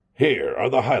Here are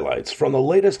the highlights from the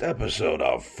latest episode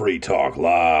of Free Talk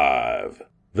Live.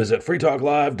 Visit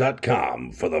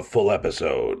freetalklive.com for the full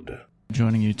episode.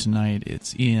 Joining you tonight,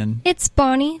 it's Ian. It's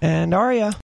Bonnie. And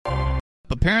Aria.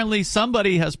 Apparently,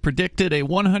 somebody has predicted a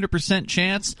 100%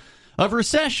 chance of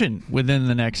recession within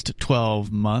the next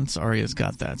 12 months. Aria's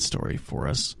got that story for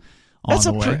us on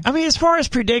the way. As far as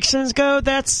predictions go,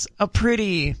 that's a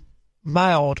pretty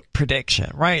mild prediction,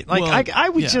 right? Like, I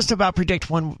would just about predict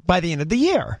one by the end of the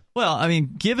year. Well, I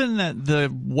mean, given that the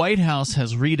White House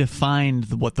has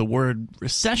redefined what the word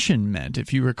recession meant,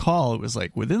 if you recall, it was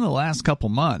like within the last couple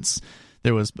months,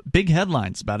 there was big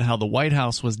headlines about how the White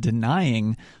House was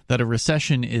denying that a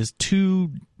recession is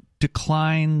two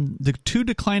declining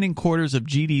quarters of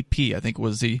GDP. I think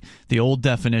was the old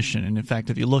definition. And in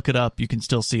fact, if you look it up, you can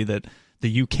still see that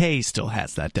the UK still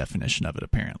has that definition of it,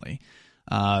 apparently.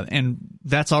 And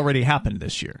that's already happened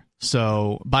this year.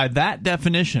 So by that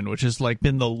definition, which has like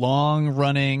been the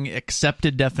long-running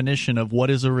accepted definition of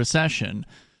what is a recession,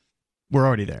 we're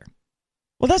already there.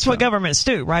 Well, that's what governments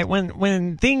do, right?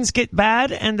 When things get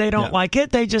bad and they don't like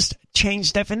it, they just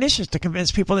change definitions to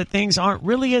convince people that things aren't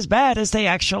really as bad as they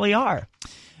actually are.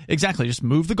 Exactly. Just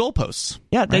move the goalposts.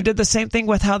 Yeah, they did the same thing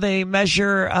with how they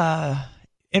measure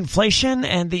inflation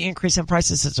and the increase in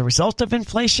prices as a result of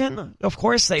inflation. Of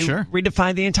course, they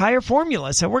redefined the entire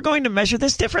formula. So we're going to measure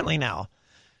this differently now.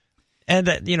 And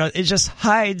that, it just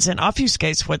hides and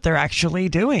obfuscates what they're actually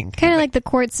doing. Kind of like the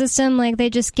court system, like they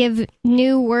just give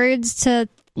new words to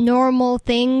normal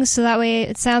things so that way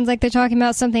it sounds like they're talking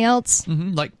about something else.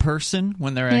 Mm-hmm. Like person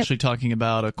when they're actually talking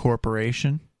about a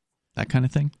corporation, that kind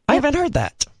of thing. I haven't heard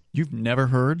that. You've never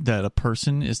heard that a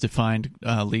person is defined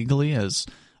legally as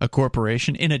a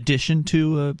corporation in addition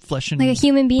to a flesh and like a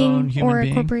human being human or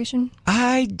being? A corporation?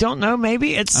 I don't know.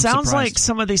 Maybe it sounds surprised. like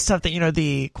some of these stuff that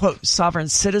the quote sovereign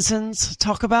citizens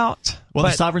talk about. Well,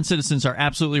 the sovereign citizens are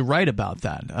absolutely right about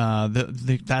that.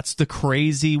 That's the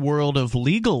crazy world of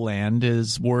legal land.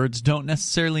 Is words don't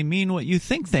necessarily mean what you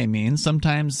think they mean.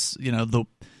 Sometimes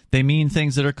they mean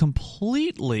things that are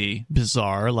completely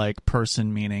bizarre, like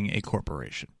person meaning a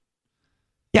corporation.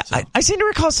 Yeah, So. I seem to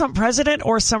recall some president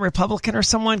or some Republican or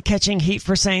someone catching heat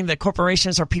for saying that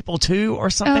corporations are people too or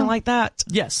something like that.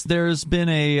 Yes, there's been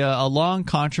a long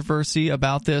controversy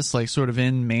about this, like sort of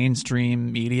in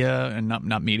mainstream media, and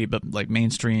not media, but like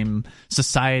mainstream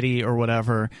society or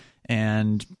whatever.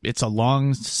 And it's a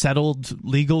long settled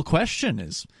legal question: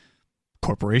 is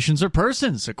corporations are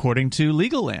persons according to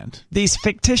legal land? These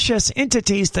fictitious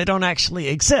entities that don't actually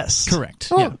exist. Correct.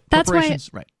 Well, that's why.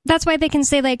 Right. That's why they can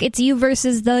say, like, it's you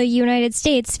versus the United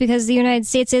States, because the United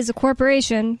States is a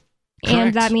corporation,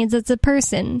 and that means it's a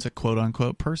person. It's a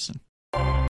quote-unquote person.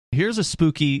 Here's a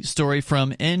spooky story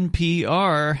from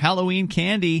NPR. Halloween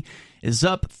candy is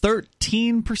up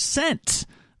 13%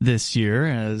 this year,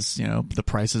 as, the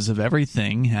prices of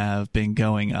everything have been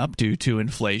going up due to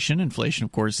inflation. Inflation,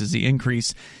 of course, is the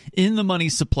increase in the money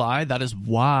supply. That is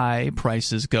why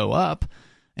prices go up.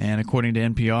 And according to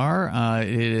NPR, it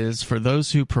is for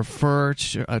those who prefer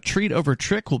a treat over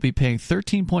trick will be paying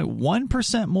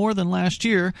 13.1% more than last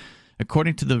year,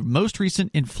 according to the most recent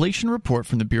inflation report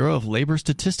from the Bureau of Labor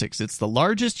Statistics. It's the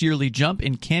largest yearly jump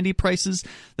in candy prices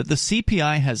that the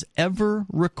CPI has ever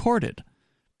recorded.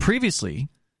 Previously,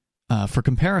 for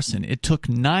comparison, it took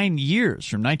 9 years,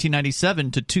 from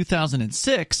 1997 to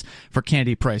 2006, for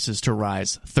candy prices to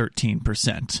rise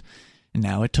 13%. And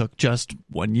now it took just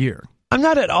 1 year. I'm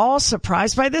not at all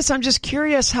surprised by this. I'm just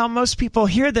curious how most people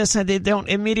hear this and they don't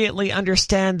immediately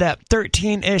understand that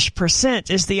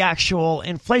 13-ish% is the actual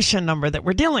inflation number that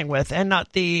we're dealing with and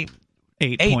not the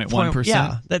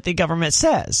 8.1%. That the government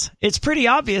says. It's pretty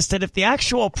obvious that if the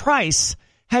actual price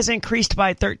has increased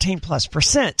by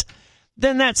 13+%,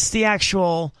 then that's the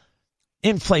actual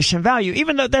inflation value,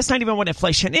 even though that's not even what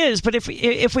inflation is. But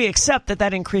if we accept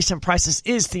that increase in prices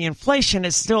is the inflation,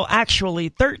 it's still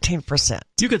actually 13%.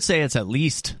 You could say it's at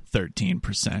least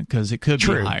 13% because it could be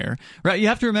higher. Right? You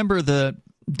have to remember the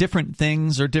different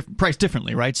things are priced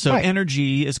differently, right? So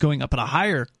energy is going up at a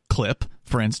higher clip,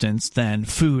 for instance, than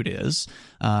food is.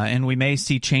 And we may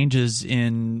see changes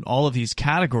in all of these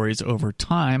categories over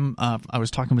time. I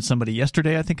was talking with somebody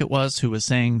yesterday, I think it was, who was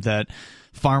saying that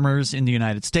farmers in the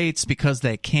United States, because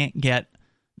they can't get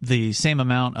the same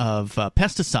amount of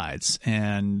pesticides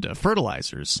and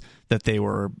fertilizers that they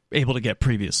were able to get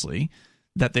previously,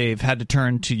 that they've had to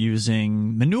turn to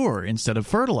using manure instead of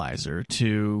fertilizer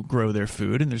to grow their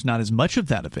food, and there's not as much of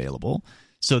that available.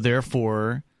 So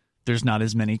therefore, there's not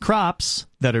as many crops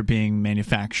that are being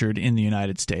manufactured in the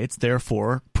United States.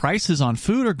 Therefore, prices on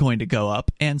food are going to go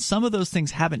up, and some of those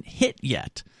things haven't hit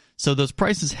yet. So those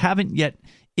prices haven't yet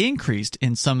increased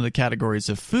in some of the categories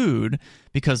of food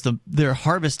because they're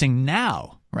harvesting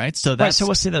now, right? So that's so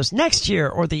we'll see those next year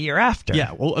or the year after.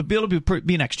 Yeah, well, it'll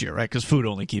be next year, right? Because food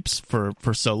only keeps for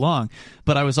so long.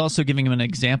 But I was also giving him an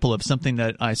example of something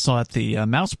that I saw at the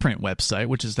Mouseprint website,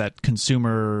 which is that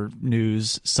consumer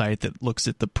news site that looks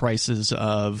at the prices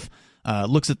of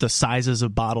looks at the sizes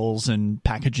of bottles and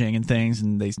packaging and things,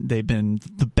 and they've been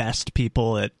the best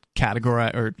people at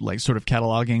categorize or like sort of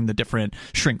cataloging the different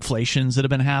shrinkflations that have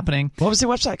been happening. What was the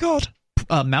website called?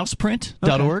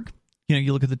 Mouseprint.org. Okay. You know,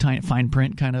 you look at the fine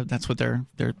print, kind of. That's what their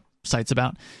site's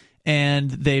about. And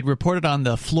they'd reported on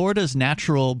the Florida's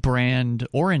Natural brand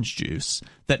orange juice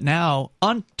that now,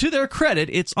 to their credit,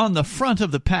 it's on the front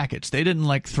of the package. They didn't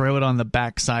like throw it on the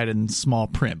back side in small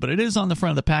print, but it is on the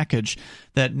front of the package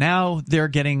that now they're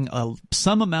getting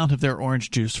some amount of their orange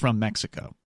juice from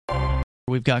Mexico.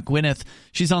 We've got Gwyneth.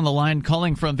 She's on the line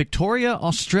calling from Victoria,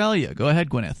 Australia. Go ahead,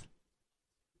 Gwyneth.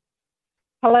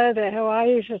 Hello there. How are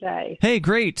you today? Hey,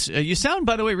 great. You sound,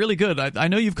 by the way, really good. I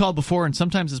know you've called before, and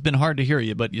sometimes it's been hard to hear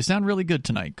you, but you sound really good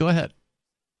tonight. Go ahead.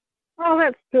 Oh,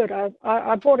 that's good.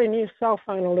 I bought a new cell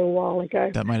phone a little while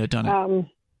ago. That might have done it.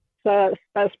 So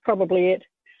that's probably it.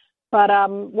 But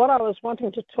what I was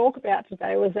wanting to talk about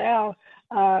today was our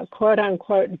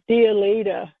quote-unquote dear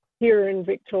leader here in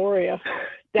Victoria,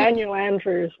 Daniel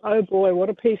Andrews. Oh, boy, what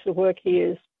a piece of work he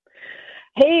is.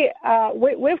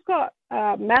 We've got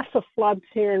massive floods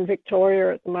here in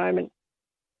Victoria at the moment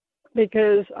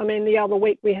because, I mean, the other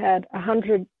week we had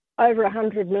over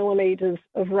 100 millimetres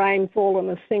of rainfall in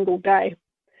a single day.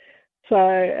 So,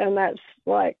 and that's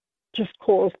like just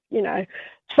caused, you know,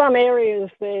 some areas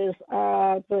there's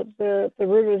the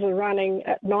rivers are running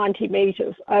at 90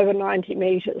 metres, over 90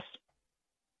 metres.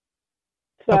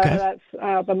 So okay.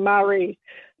 That's the Murray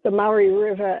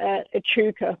River at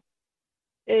Echuca.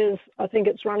 I think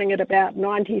it's running at about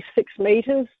 96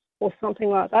 metres or something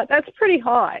like that. That's pretty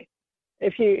high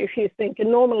if you think.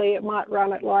 And normally it might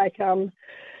run at like 10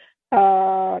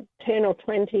 or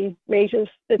 20 metres.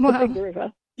 It's a big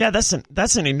river. Yeah, that's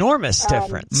an enormous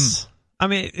difference. I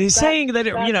mean, he's saying that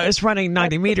it's running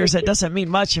 90 meters. That doesn't mean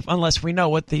much unless we know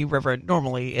what the river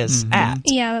normally is at.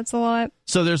 Yeah, that's a lot.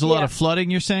 So there's a lot of flooding,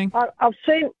 you're saying? I've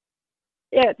seen.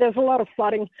 Yeah, there's a lot of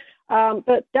flooding.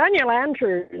 But Daniel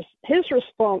Andrews, his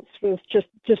response was just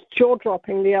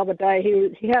jaw-dropping the other day.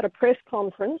 He had a press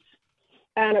conference,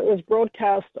 and it was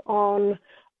broadcast on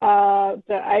the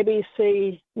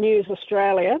ABC News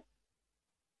Australia.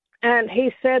 And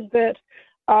he said that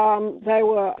they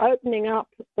were opening up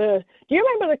do you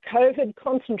remember the COVID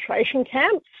concentration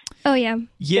camps? Oh, yeah.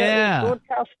 Yeah. That was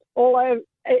broadcast all over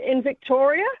in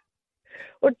Victoria.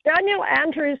 Well, Daniel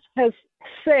Andrews has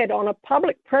said on a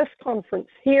public press conference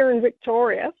here in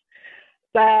Victoria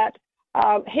that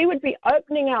he would be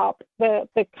opening up the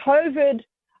COVID,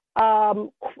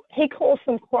 he calls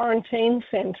them quarantine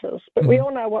centres, but we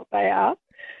all know what they are,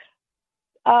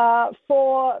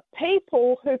 for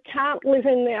people who can't live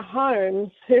in their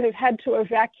homes, who have had to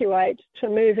evacuate to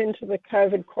move into the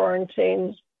COVID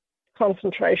quarantine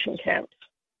concentration camps.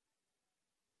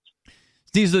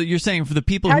 These are, you're saying, for the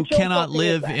people who cannot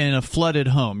live in a flooded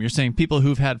home. You're saying people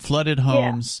who've had flooded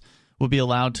homes will be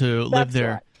allowed to live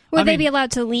there. Right. Will they be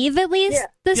allowed to leave at least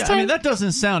this time? I mean, that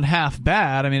doesn't sound half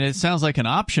bad. I mean, it sounds like an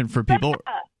option for people.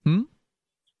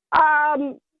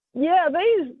 Yeah,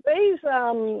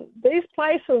 these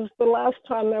places, the last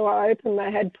time they were open,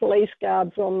 they had police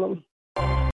guards on them.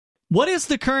 What is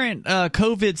the current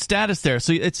COVID status there?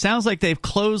 So it sounds like they've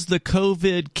closed the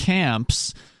COVID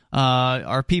camps.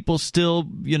 Are people still,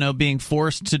 being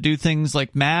forced to do things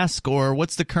like mask, or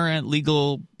what's the current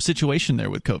legal situation there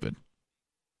with COVID?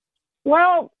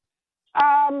 Well,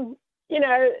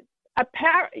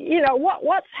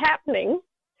 what's happening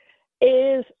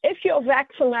is if you're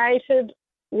vaccinated,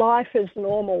 life is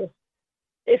normal.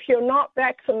 If you're not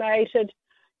vaccinated,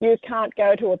 you can't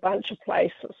go to a bunch of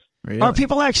places. Really? Are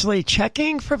people actually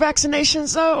checking for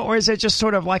vaccinations, though, or is it just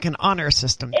sort of like an honor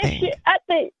system thing?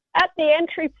 At the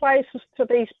entry places to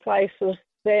these places,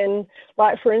 then,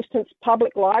 like, for instance,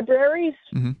 public libraries,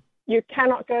 you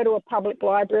cannot go to a public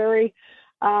library.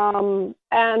 And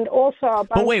also a bunch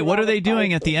But wait, of what are other they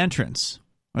doing places. at the entrance?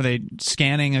 Are they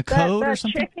scanning a code They're or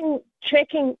something?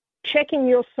 checking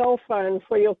your cell phone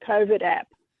for your COVID app.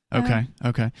 Okay.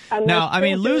 And Now, I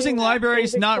mean, they're still losing doing that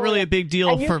libraries, in not really a big deal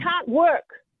and you for... can't work.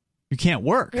 You can't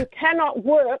work? You cannot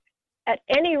work at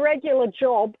any regular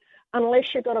job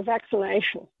unless you've got a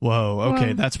vaccination. Whoa, okay,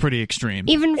 Wow. that's pretty extreme.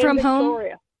 Even from home?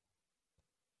 Victoria.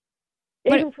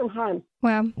 Even from home.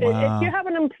 Wow. If you have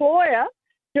an employer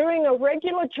doing a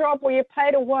regular job where you're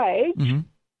paid a wage,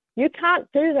 you can't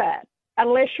do that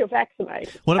unless you're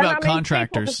vaccinated. What about and, I mean,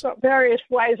 contractors? People have got various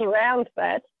ways around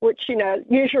that, which,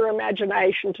 use your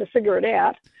imagination to figure it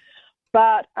out.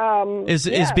 But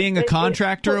is being a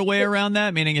contractor a way around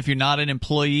that? Meaning, if you're not an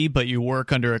employee but you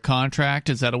work under a contract,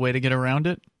 is that a way to get around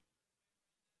it?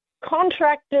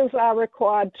 Contractors are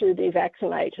required to be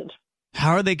vaccinated.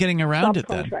 How are they getting around it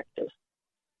then? Subcontractors.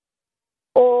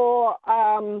 Or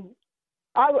I'm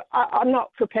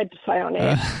not prepared to say on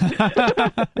air.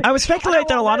 I would speculate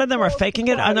that a lot of them are faking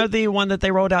it. I know the one that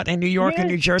they rolled out in New York or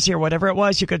New Jersey or whatever it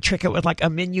was, you could trick it with like a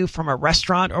menu from a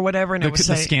restaurant or whatever. And it would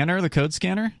say, the code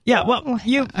scanner? Yeah, well,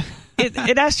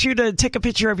 it asks you to take a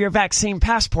picture of your vaccine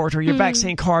passport or your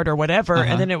vaccine card or whatever,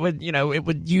 and then it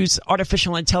would use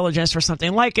artificial intelligence or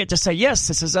something like it to say, yes,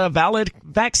 this is a valid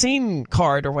vaccine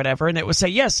card or whatever, and it would say,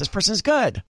 yes, this person's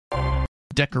good.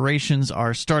 Decorations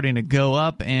are starting to go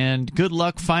up, and good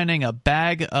luck finding a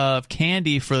bag of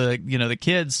candy for the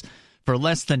kids for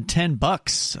less than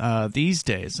 $10 these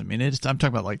days. I mean, I'm talking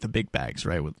about like the big bags,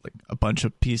 right, with like a bunch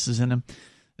of pieces in them.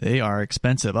 They are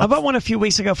expensive. I bought one a few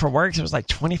weeks ago for work. It was like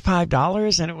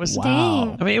 $25, and it was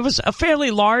wow. I mean, it was a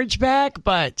fairly large bag,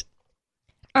 but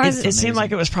it seemed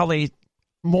like it was probably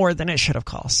more than it should have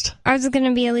cost. Ours is going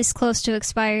to be at least close to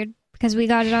expired because we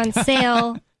got it on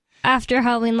sale. After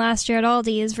Halloween last year at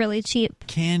Aldi is really cheap.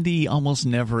 Candy almost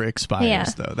never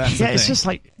expires, though. That's the thing. It's just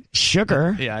like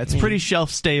sugar. Yeah, it's pretty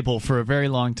shelf stable for a very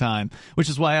long time, which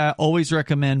is why I always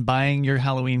recommend buying your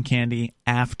Halloween candy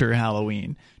after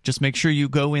Halloween. Just make sure you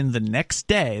go in the next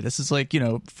day. This is like,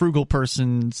 frugal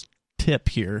person's tip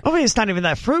here. I mean, it's not even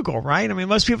that frugal, right? I mean,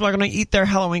 most people are going to eat their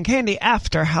Halloween candy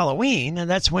after Halloween, and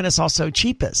that's when it's also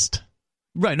cheapest.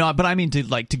 Right, no, but I mean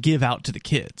to give out to the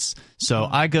kids. So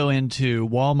I go into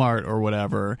Walmart or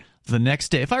whatever the next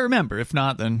day. If I remember, if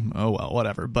not, then oh well,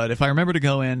 whatever. But if I remember to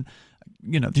go in,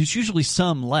 there's usually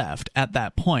some left at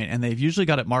that point, and they've usually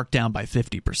got it marked down by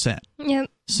 50%. Yep.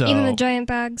 So even the giant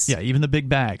bags. Yeah, even the big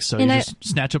bags. So you just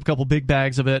snatch up a couple big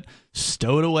bags of it,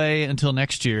 stow it away until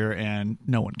next year, and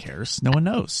no one cares. No one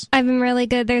knows. I've been really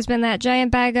good. There's been that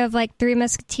giant bag of like 3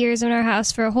 Musketeers in our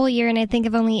house for a whole year, and I think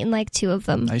I've only eaten like 2 of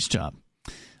them. Nice job.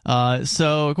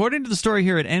 So according to the story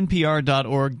here at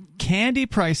NPR.org, candy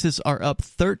prices are up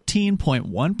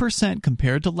 13.1%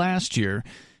 compared to last year.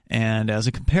 And as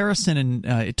a comparison,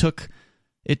 it took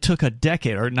a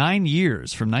decade or 9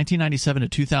 years from 1997 to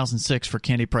 2006 for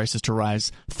candy prices to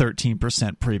rise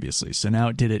 13% previously. So now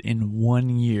it did it in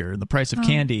 1 year. The price of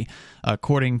candy,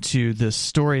 according to this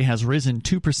story, has risen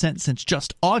 2% since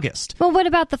just August. Well, what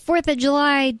about the 4th of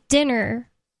July dinner?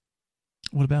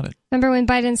 What about it? Remember when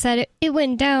Biden said it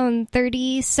went down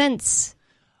 30 cents?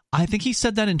 I think he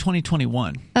said that in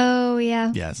 2021. Oh,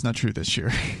 yeah. Yeah, it's not true this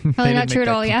year. Probably not true at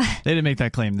all, yeah. They didn't make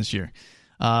that claim this year.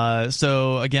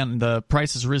 So, again, the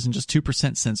price has risen just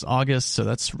 2% since August, so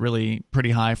that's really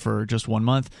pretty high for just 1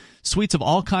 month. Sweets of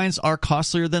all kinds are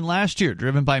costlier than last year,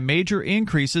 driven by major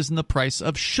increases in the price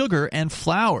of sugar and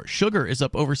flour. Sugar is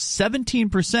up over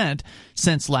 17%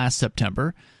 since last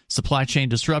September. Supply chain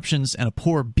disruptions and a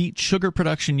poor beet sugar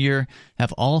production year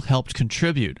have all helped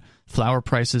contribute. Flour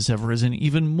prices have risen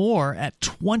even more at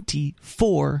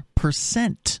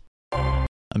 24%.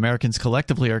 Americans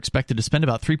collectively are expected to spend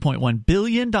about $3.1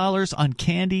 billion on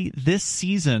candy this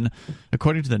season,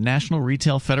 according to the National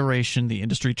Retail Federation, the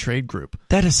industry trade group.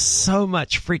 That is so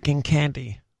much freaking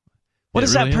candy. What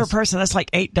is that per person? That's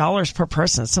like $8 per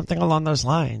person, something along those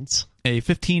lines. A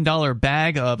 $15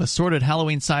 bag of assorted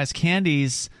Halloween-sized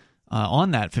candies.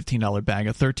 On that $15 bag,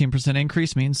 a 13%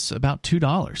 increase means about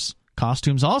 $2.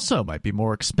 Costumes also might be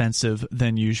more expensive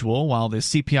than usual. While the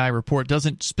CPI report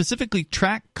doesn't specifically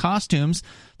track costumes,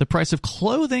 the price of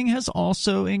clothing has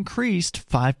also increased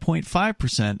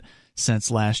 5.5% since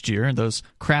last year. And those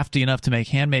crafty enough to make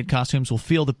handmade costumes will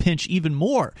feel the pinch even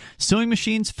more. Sewing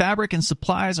machines, fabric, and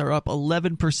supplies are up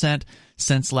 11%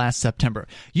 since last September.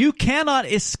 You cannot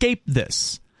escape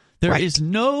this. There is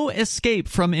no escape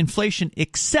from inflation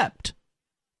except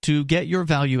to get your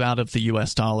value out of the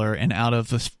U.S. dollar and out of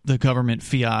the government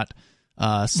fiat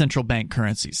central bank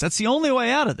currencies. That's the only way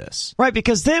out of this. Right,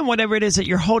 because then whatever it is that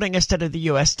you're holding instead of the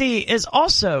USD is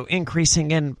also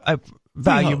increasing in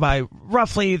value by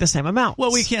roughly the same amount.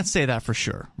 Well, we can't say that for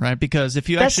sure, right? Because if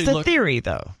you That's actually the theory,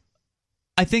 though.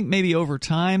 I think maybe over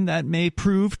time that may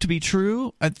prove to be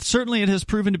true. Certainly it has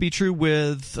proven to be true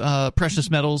with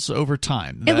precious metals over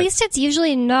time. At least it's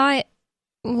usually not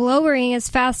lowering as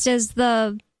fast as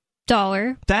the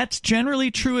dollar. That's generally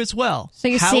true as well. So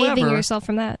you're saving yourself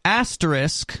from that.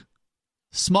 Asterisk,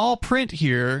 small print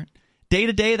here, day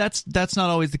to day, that's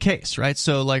not always the case, right?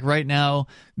 So like right now,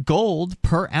 gold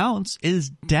per ounce is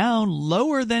down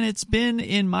lower than it's been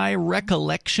in my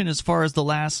recollection as far as the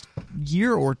last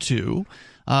year or two.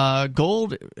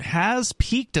 Gold has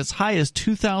peaked as high as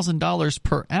 $2,000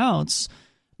 per ounce,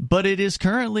 but it is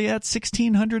currently at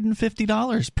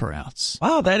 $1,650 per ounce.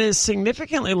 Wow, that is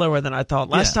significantly lower than I thought.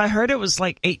 Last I heard, it was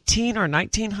like $1,800 or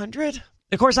 $1,900.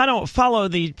 Of course, I don't follow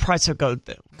the price of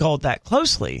gold that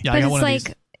closely. Yeah, but it's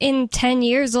like in 10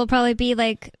 years, it'll probably be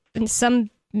like some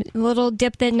little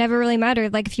dip that never really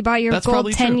mattered. Like if you bought your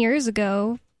gold 10 years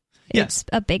ago, it's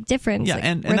a big difference. Yeah, like,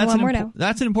 and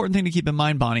that's an important thing to keep in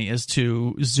mind, Bonnie, is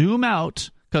to zoom out,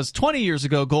 because 20 years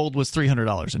ago, gold was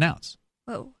 $300 an ounce.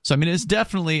 Whoa. So, I mean, it's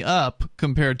definitely up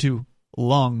compared to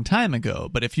long time ago.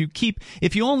 But if you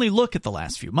only look at the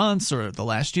last few months or the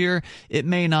last year, it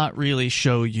may not really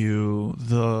show you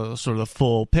the sort of the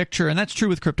full picture. And that's true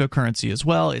with cryptocurrency as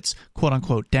well. It's quote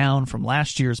unquote down from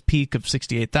last year's peak of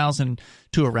 68,000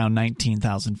 to around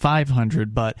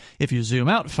 19,500. But if you zoom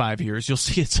out 5 years, you'll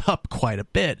see it's up quite a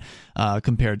bit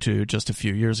compared to just a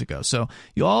few years ago. So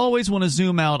you always want to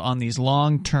zoom out on these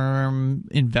long-term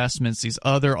investments, these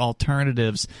other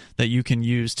alternatives that you can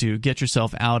use to get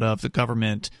yourself out of the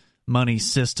government money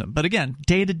system. But again,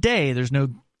 day to day, there's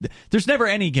never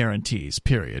any guarantees,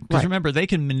 period. Because remember, they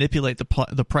can manipulate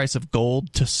the price of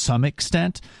gold to some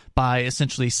extent by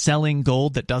essentially selling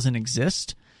gold that doesn't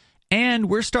exist. And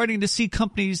we're starting to see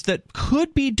companies that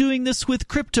could be doing this with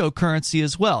cryptocurrency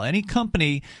as well. Any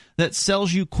company that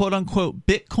sells you quote-unquote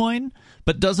Bitcoin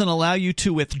but doesn't allow you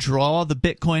to withdraw the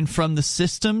Bitcoin from the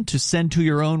system to send to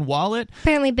your own wallet.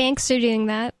 Apparently banks are doing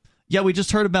that. Yeah, we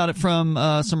just heard about it from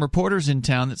some reporters in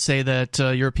town that say that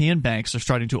European banks are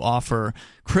starting to offer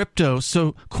crypto,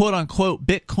 so quote-unquote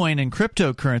Bitcoin and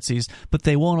cryptocurrencies, but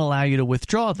they won't allow you to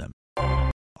withdraw them.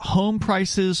 Home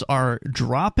prices are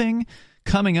dropping.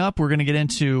 Coming up, we're going to get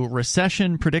into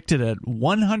recession predicted at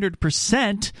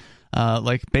 100%,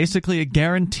 like basically a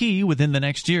guarantee within the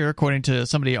next year, according to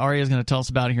somebody Aria is going to tell us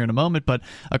about here in a moment. But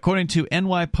according to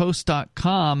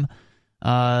nypost.com,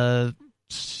 let's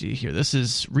see here, this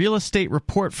is real estate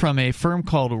report from a firm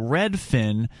called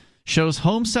Redfin, shows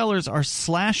home sellers are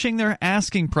slashing their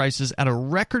asking prices at a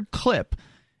record clip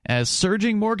as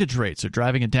surging mortgage rates are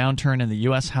driving a downturn in the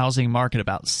U.S. housing market.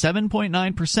 About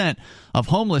 7.9% of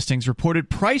home listings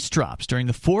reported price drops during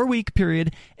the 4-week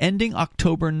period ending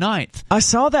October 9th. I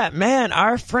saw that. Man,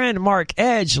 our friend Mark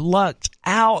Edge lucked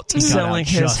out selling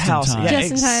his house. Yeah,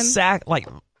 just in time. Like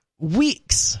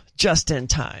weeks just in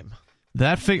time.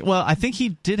 Well, I think he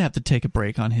did have to take a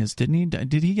break on his, didn't he?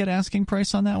 Did he get asking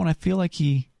price on that one? I feel like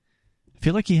he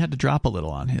had to drop a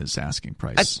little on his asking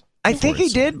price. I think he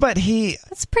did, but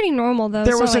that's pretty normal, though.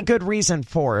 There was a good reason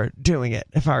for doing it,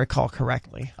 if I recall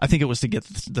correctly. I think it was to get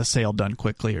the sale done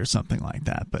quickly or something like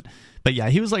that. But yeah,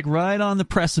 he was like right on the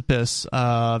precipice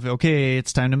of, okay,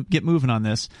 it's time to get moving on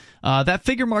this. That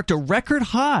figure marked a record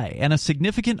high and a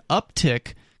significant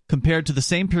uptick compared to the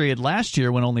same period last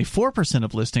year when only 4%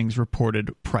 of listings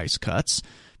reported price cuts.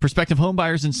 Prospective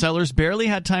homebuyers and sellers barely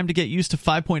had time to get used to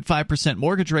 5.5%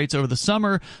 mortgage rates over the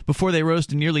summer before they rose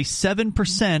to nearly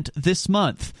 7% this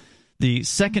month. The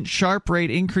second sharp rate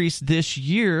increase this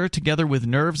year, together with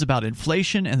nerves about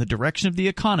inflation and the direction of the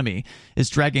economy,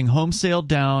 is dragging home sale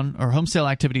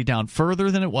activity down further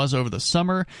than it was over the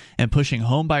summer and pushing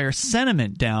homebuyer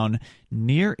sentiment down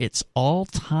near its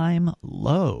all-time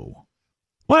low.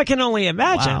 Well, I can only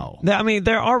imagine. Wow. I mean,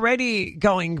 they're already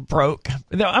going broke.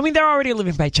 They're already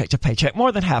living paycheck to paycheck,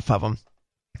 more than half of them.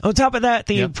 On top of that,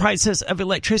 the prices of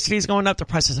electricity is going up, the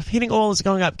prices of heating oil is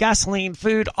going up, gasoline,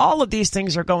 food, all of these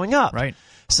things are going up. Right.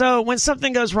 So when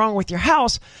something goes wrong with your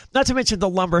house, not to mention the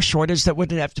lumber shortage that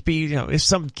wouldn't have to be, if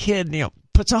some kid,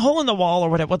 puts a hole in the wall or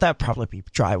whatever, well, that'd probably be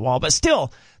drywall. But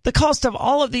still, the cost of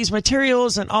all of these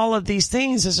materials and all of these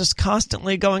things is just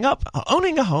constantly going up.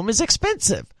 Owning a home is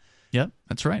expensive. Yep,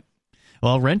 that's right.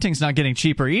 Well, renting's not getting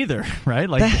cheaper either, right?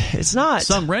 Like it's not.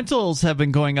 Some rentals have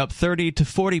been going up 30 to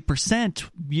 40%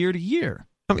 year to year.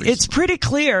 I mean, it's pretty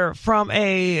clear from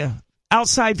a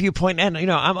outside viewpoint, and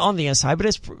I'm on the inside,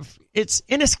 but it's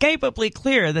inescapably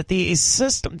clear that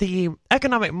the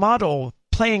economic model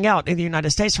playing out in the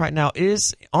United States right now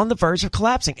is on the verge of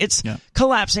collapsing. It's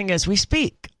collapsing as we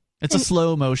speak. It's a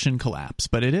slow motion collapse,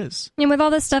 but it is. And with all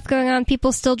this stuff going on,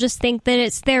 people still just think that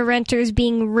it's their renters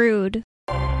being rude.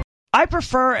 I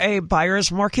prefer a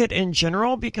buyer's market in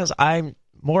general because I'm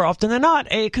more often than not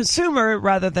a consumer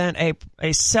rather than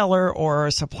a seller or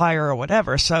a supplier or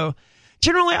whatever. So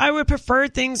generally I would prefer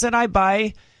things that I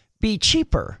buy be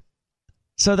cheaper.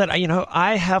 so that,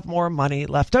 I have more money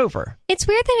left over. It's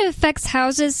weird that it affects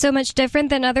houses so much different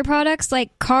than other products.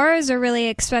 Like cars are really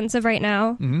expensive right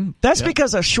now. Mm-hmm. That's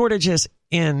because of shortages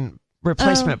in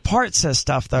replacement parts and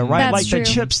stuff, though, right? That's like true. the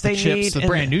chips they need. The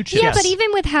brand new chips. Yeah, but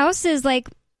even with houses, like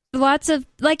lots of,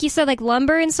 like you said, like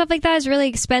lumber and stuff like that is really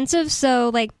expensive. So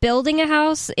like building a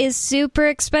house is super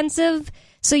expensive.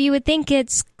 So you would think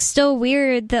it's still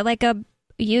weird that like a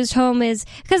used home is,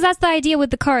 because that's the idea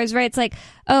with the cars, right? It's like,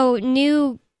 oh,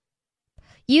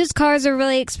 used cars are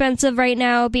really expensive right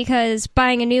now because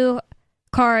buying a new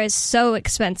car is so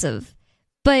expensive.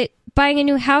 But buying a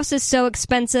new house is so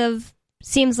expensive.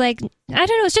 Seems like, I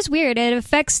don't know, it's just weird. It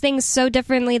affects things so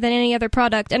differently than any other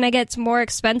product. And I get it's more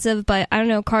expensive, but I don't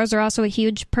know, cars are also a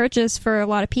huge purchase for a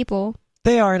lot of people.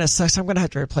 They are, and it sucks. I'm going to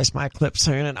have to replace my Eclipse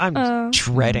soon, and I'm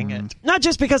dreading it. Not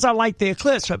just because I like the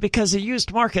Eclipse, but because the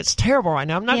used market's terrible right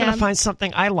now. I'm not going to find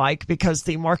something I like because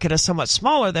the market is so much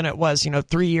smaller than it was,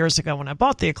 3 years ago when I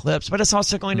bought the Eclipse, but it's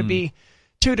also going to be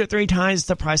 2 to 3 times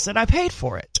the price that I paid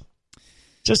for it.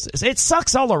 It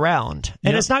sucks all around,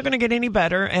 and it's not going to get any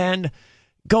better, and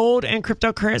gold and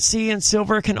cryptocurrency and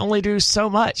silver can only do so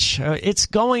much. It's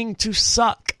going to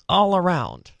suck all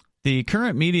around. The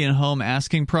current median home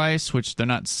asking price, which they're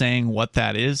not saying what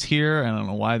that is here, I don't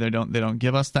know why they don't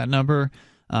give us that number.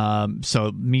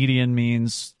 So median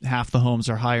means half the homes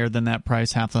are higher than that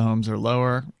price, half the homes are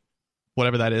lower,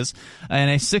 whatever that is.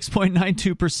 And a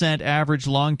 6.92% average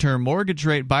long-term mortgage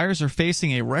rate. Buyers are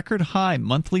facing a record high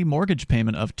monthly mortgage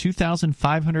payment of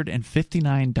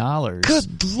 $2,559.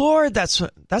 Good Lord, that's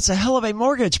a hell of a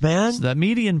mortgage, man. So that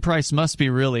median price must be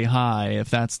really high if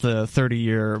that's the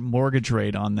 30-year mortgage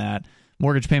rate on that.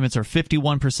 Mortgage payments are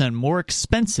 51% more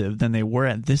expensive than they were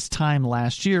at this time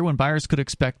last year, when buyers could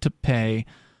expect to pay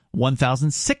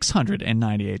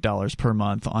 $1,698 per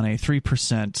month on a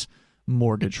 3%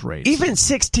 mortgage rate. Even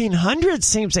 $1,600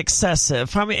 seems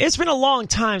excessive. I mean, it's been a long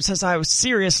time since I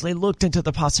seriously looked into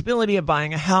the possibility of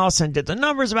buying a house and did the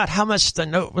numbers about how much the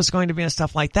note was going to be and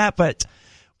stuff like that.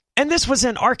 And this was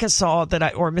in Arkansas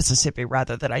or Mississippi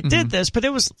rather, that I did this, but I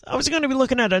was going to be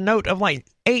looking at a note of like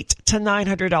 $800 to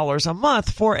 $900 a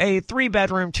month for a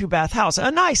 3-bedroom, 2-bath house,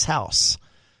 a nice house.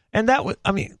 And the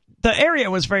area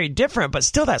was very different, but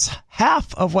still that's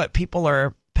half of what people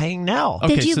are paying now.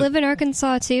 Okay, Did you live in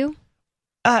Arkansas too?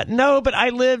 No, but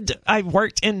I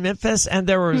worked in Memphis, and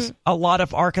there was a lot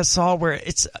of Arkansas where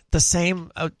it's the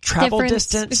same travel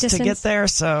distance to get there.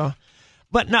 So,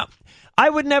 but no, I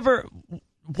would never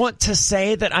want to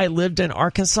say that I lived in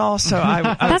Arkansas. So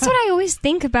that's what I always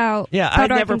think about. Yeah, I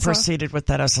never proceeded with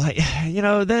that. I was like,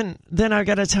 then I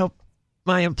got to tell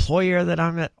my employer that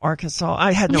I'm at Arkansas.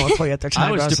 I had no employee at the time.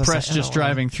 I was depressed just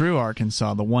driving through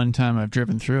Arkansas the one time I've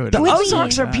driven through it. The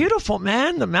Ozarks are beautiful,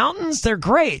 man. The mountains, they're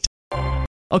great.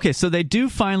 Okay, so they do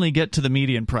finally get to the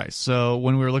median price. So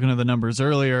when we were looking at the numbers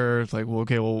earlier, it's like,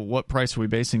 what price are we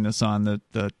basing this on? The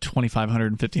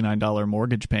 $2,559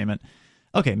 mortgage payment.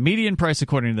 Okay, median price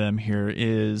according to them here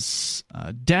is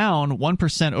down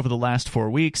 1% over the last 4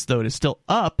 weeks, though it is still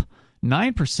up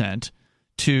 9%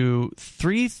 to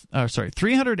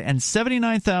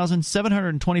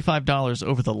 $379,725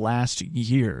 over the last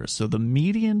year. So the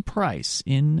median price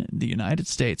in the United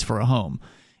States for a home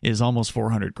is almost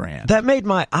 $400,000. That made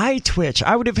my eye twitch.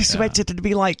 I would have expected it to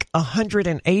be like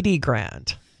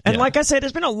 $180,000. And like I said,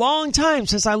 it's been a long time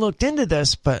since I looked into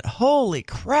this, but holy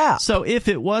crap. So if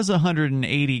it was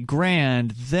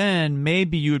 $180,000, then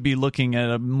maybe you would be looking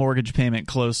at a mortgage payment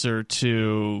closer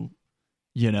to,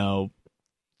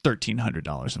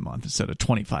 $1,300 a month instead of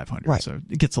 $2,500. Right. So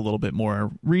it gets a little bit more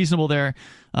reasonable there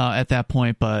at that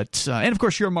point. But and of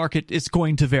course, your market is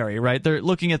going to vary, right? They're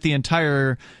looking at the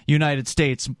entire United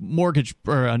States mortgage,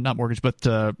 or not mortgage, but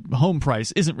home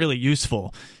price isn't really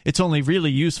useful. It's only really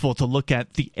useful to look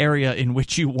at the area in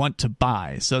which you want to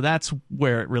buy. So that's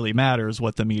where it really matters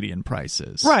what the median price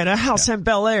is. Right. A house in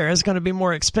Bel Air is going to be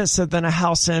more expensive than a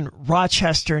house in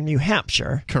Rochester, New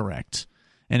Hampshire. Correct.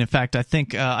 And in fact, I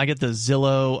think I get the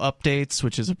Zillow updates,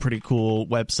 which is a pretty cool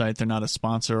website. They're not a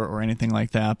sponsor or anything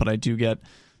like that, but I do get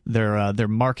their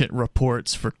market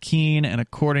reports for Keene. And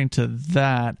according to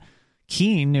that,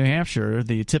 Keene, New Hampshire,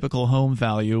 the typical home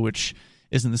value, which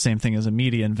isn't the same thing as a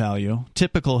median value,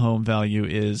 typical home value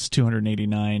is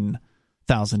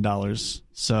 $289,000.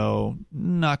 So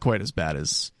not quite as bad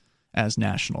as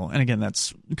national. And again,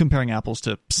 that's comparing apples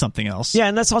to something else. Yeah,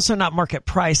 and that's also not market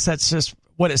price. That's just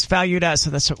what it's valued at, so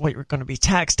that's what you're going to be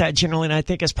taxed at generally, and I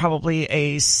think it's probably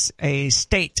a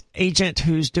state agent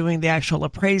who's doing the actual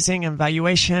appraising and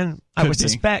valuation, I would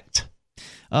suspect.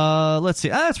 Let's see.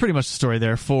 That's pretty much the story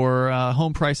there for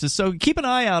home prices. So keep an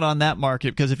eye out on that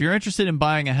market, because if you're interested in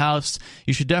buying a house,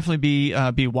 you should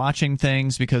definitely be watching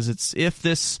things, because if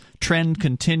this trend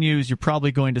continues, you're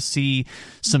probably going to see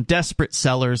some desperate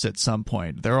sellers at some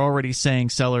point. They're already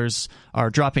saying sellers are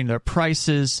dropping their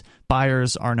prices.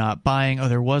 Buyers are not buying. Oh,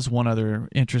 there was one other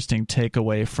interesting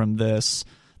takeaway from this.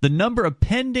 The number of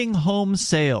pending home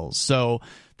sales. So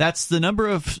that's the number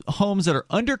of homes that are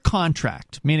under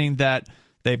contract, meaning that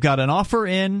they've got an offer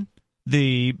in,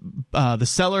 the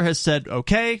seller has said,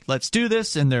 okay, let's do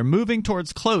this, and they're moving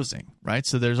towards closing, right?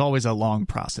 So there's always a long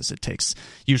process. It takes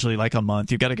usually like a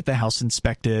month. You've got to get the house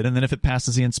inspected, and then if it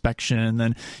passes the inspection,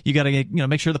 then you got to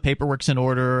make sure the paperwork's in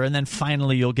order, and then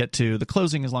finally you'll get to the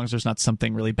closing, as long as there's not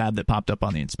something really bad that popped up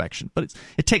on the inspection. But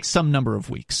it takes some number of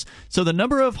weeks. So the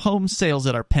number of home sales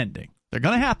that are pending, they're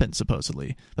going to happen,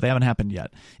 supposedly, but they haven't happened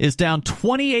yet, is down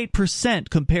 28%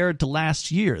 compared to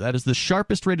last year. That is the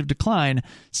sharpest rate of decline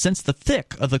since the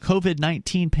thick of the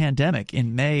COVID-19 pandemic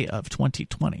in May of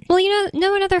 2020. Well,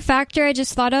 another factor I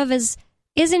just thought of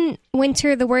isn't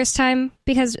winter the worst time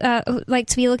because,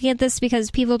 to be looking at this,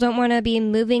 because people don't want to be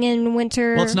moving in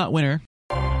winter? Well, it's not winter.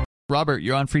 Robert,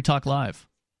 you're on Free Talk Live.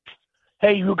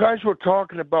 Hey, you guys were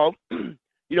talking about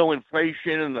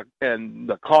inflation and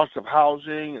the cost of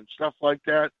housing and stuff like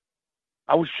that.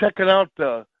 I was checking out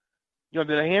the New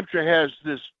Hampshire has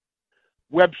this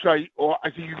website, or I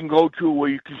think you can go to, where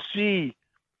you can see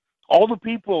all the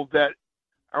people that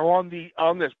are on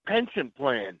this pension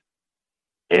plan.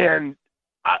 And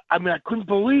I mean, I couldn't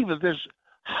believe that there's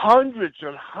hundreds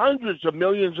and hundreds of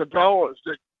millions of dollars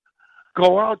that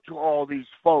go out to all these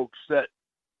folks that,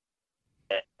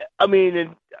 I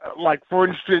mean, like, for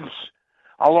instance,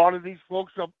 a lot of these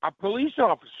folks are police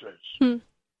officers.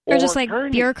 Or just like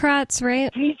attorneys, bureaucrats,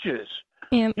 right? Teachers.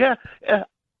 Yeah.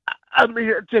 I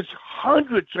mean, it's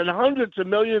hundreds and hundreds of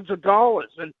millions of dollars.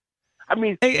 And I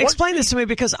mean, explain this to me,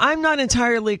 because I'm not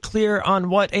entirely clear on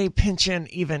what a pension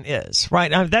even is,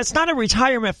 right? That's not a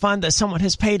retirement fund that someone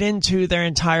has paid into their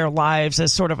entire lives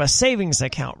as sort of a savings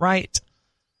account, right?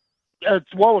 It's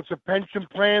a pension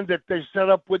plan that they set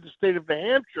up with the state of New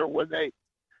Hampshire, where they,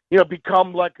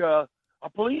 become like a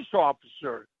police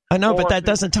officer. I know, but that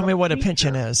doesn't tell me what a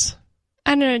pension is.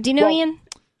 I don't know. Do you know, Ian?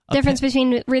 Difference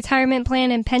between retirement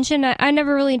plan and pension? I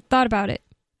never really thought about it.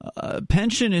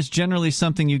 Pension is generally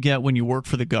something you get when you work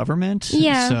for the government.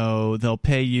 Yeah. So they'll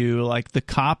pay you, like the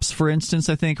cops, for instance,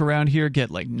 I think around here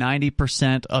get like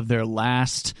 90% of their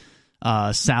last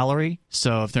salary.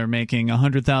 So if they're making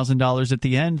 $100,000 at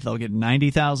the end, they'll get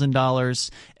 $90,000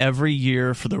 every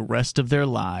year for the rest of their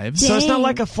lives. Dang. So it's not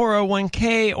like a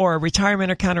 401k or a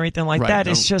retirement account or anything like that.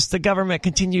 It's just the government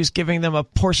continues giving them a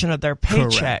portion of their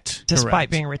paycheck despite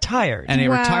being retired. And a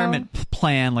retirement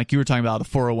plan, like you were talking about, the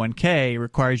 401k,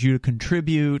 requires you to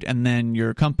contribute, and then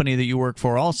your company that you work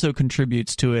for also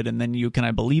contributes to it, and then you can,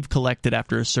 I believe, collect it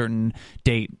after a certain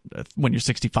date when you're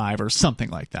 65 or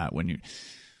something like that when you're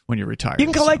retired. You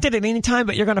can collect it at any time,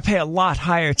 but you're going to pay a lot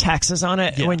higher taxes on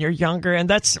it when you're younger. And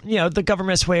that's, the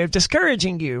government's way of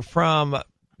discouraging you from,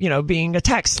 being a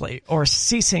tax slave or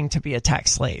ceasing to be a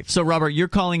tax slave. So, Robert, you're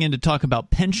calling in to talk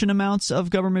about pension amounts of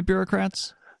government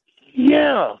bureaucrats?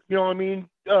 Yeah. Even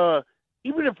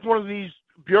if one of these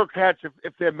bureaucrats,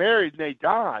 if they're married and they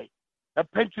die, a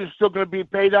pension is still going to be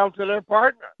paid out to their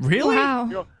partner. Really?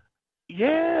 Wow.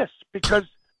 Yes, because...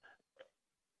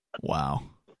 Wow.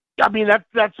 I mean,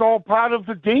 that's all part of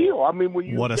the deal. I mean, when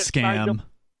you what a scam.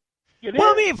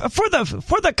 Well, I mean,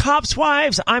 for the cops'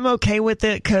 wives, I'm okay with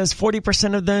it, because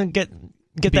 40% of them get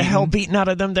the hell beaten out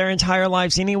of them their entire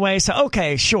lives anyway. So,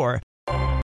 okay, sure.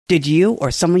 Did you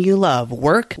or someone you love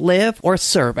work, live, or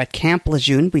serve at Camp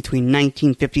Lejeune between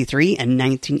 1953 and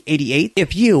 1988?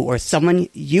 If you or someone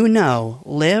you know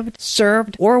lived,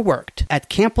 served, or worked at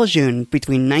Camp Lejeune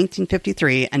between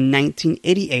 1953 and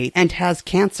 1988 and has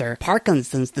cancer,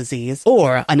 Parkinson's disease,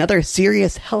 or another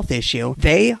serious health issue,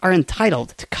 they are entitled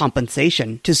to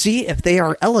compensation. To see if they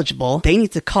are eligible, they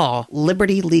need to call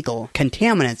Liberty Legal.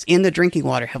 Contaminants in the drinking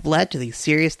water have led to these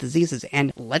serious diseases,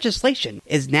 and legislation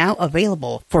is now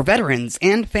available for veterans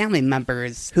and family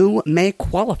members who may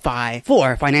qualify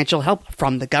for financial help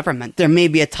from the government. There may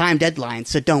be a time deadline,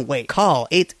 so don't wait. Call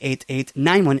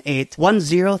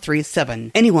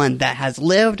 888-918-1037. Anyone that has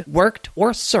lived, worked,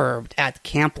 or served at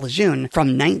Camp Lejeune from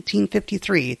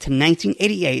 1953 to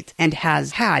 1988 and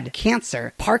has had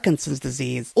cancer, Parkinson's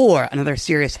disease, or another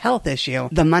serious health issue,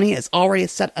 the money is already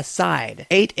set aside.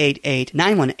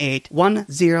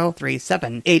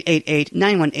 888-918-1037.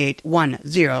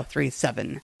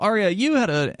 888-918-1037. Aria, you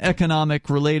had an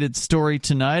economic-related story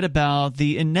tonight about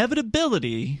the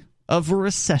inevitability of a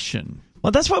recession.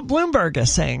 Well, that's what Bloomberg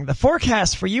is saying. The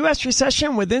forecast for U.S.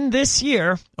 recession within this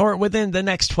year, or within the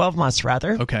next 12 months,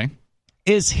 rather, Okay.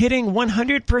 is hitting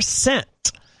 100%.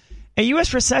 A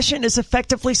U.S. recession is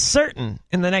effectively certain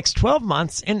in the next 12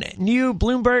 months in new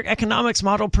Bloomberg economics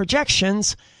model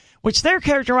projections, which they're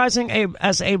characterizing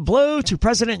as a blow to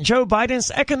President Joe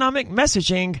Biden's economic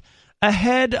messaging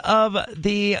ahead of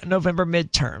the November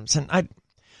midterms. And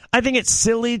I think it's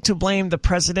silly to blame the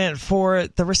president for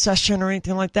the recession or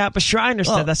anything like that, but sure, I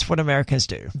understand that's what Americans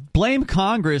do. Blame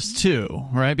Congress too,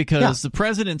 right? Because the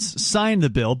presidents signed the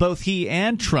bill. Both he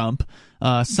and Trump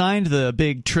signed the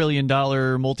big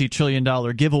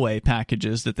multi-trillion-dollar giveaway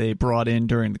packages that they brought in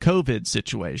during the COVID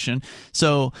situation.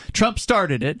 So Trump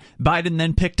started it. Biden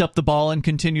then picked up the ball and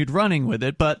continued running with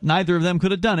it, but neither of them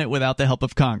could have done it without the help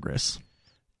of Congress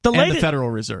and the Federal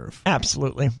Reserve.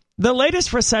 Absolutely. The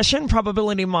latest recession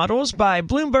probability models by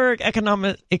Bloomberg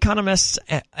economists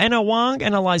Anna Wong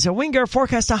and Eliza Winger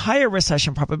forecast a higher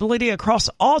recession probability across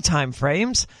all time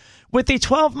frames, with the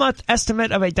 12-month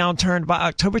estimate of a downturn by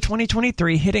October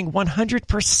 2023 hitting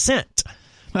 100%,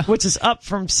 which is up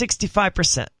from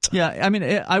 65%. Yeah, I mean,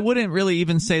 I wouldn't really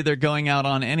even say they're going out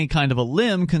on any kind of a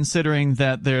limb, considering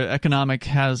that their economic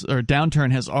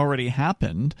downturn has already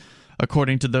happened.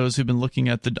 According to those who've been looking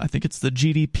at I think it's the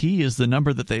GDP is the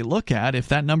number that they look at. If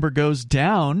that number goes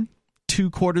down 2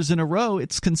 quarters in a row,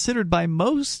 it's considered by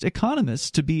most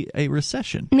economists to be a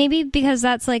recession. Maybe because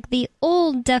that's like the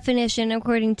old definition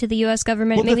according to the U.S.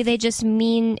 government. Well, maybe they just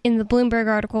mean in the Bloomberg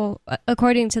article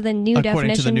according to the new definition.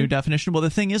 According to the new definition. Well, the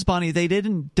thing is, Bonnie, they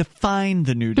didn't define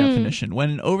the new definition.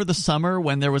 When over the summer,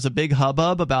 when there was a big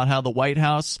hubbub about how the White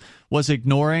House was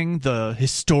ignoring the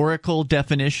historical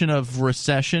definition of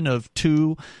recession of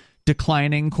 2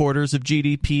 declining quarters of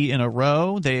GDP in a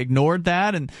row. They ignored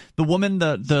that, and the woman,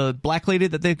 the black lady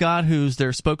that they've got, who's their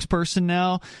spokesperson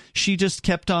now, she just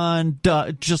kept on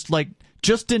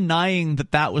just denying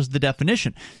that was the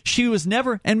definition. She was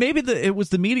never, and maybe it was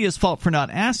the media's fault for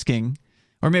not asking,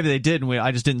 or maybe they did, and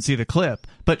I just didn't see the clip,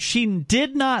 but she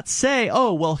did not say,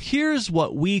 oh, well, here's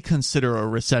what we consider a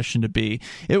recession to be.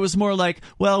 It was more like,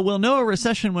 well, we'll know a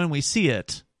recession when we see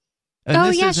it. And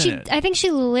I think she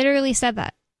literally said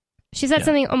that. She said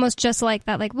something almost just like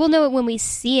that, like, we'll know it when we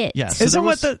see it. Yeah, so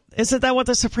isn't that what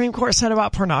the Supreme Court said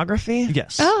about pornography?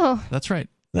 Yes. Oh. That's right.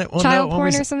 Child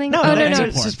porn or something? No, no.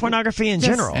 It's just pornography in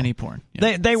general. Any porn.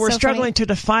 Yeah. They were So struggling to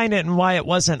define it and why it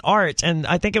wasn't art, and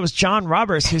I think it was John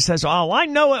Roberts who says, oh, I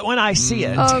know it when I see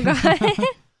it. Oh, God.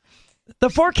 The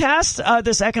forecast,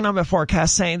 this economic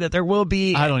forecast, saying that there will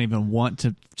be... I don't even want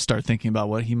to start thinking about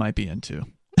what he might be into.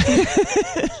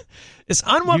 It's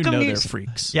unwelcome news. They're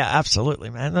freaks. Yeah, absolutely,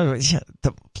 man.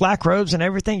 The black robes and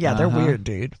everything. Yeah, they're weird,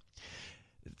 dude.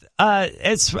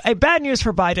 It's a bad news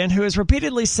for Biden, who has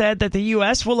repeatedly said that the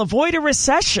U.S. will avoid a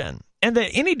recession and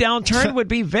that any downturn would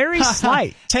be very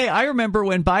slight. Hey, I remember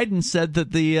when Biden said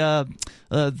that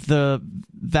the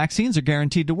vaccines are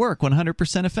guaranteed to work,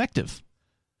 100% effective.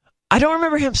 I don't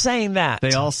remember him saying that.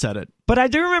 They all said it. But I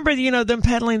do remember, them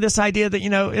peddling this idea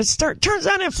that, turns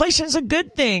out inflation is a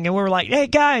good thing. And we were like, hey,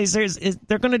 guys,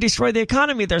 they're going to destroy the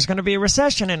economy. There's going to be a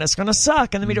recession and it's going to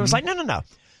suck. And the media was like, no.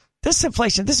 This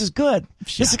inflation, this is good. Yeah.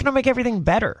 This is going to make everything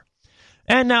better.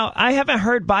 And now, I haven't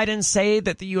heard Biden say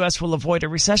that the U.S. will avoid a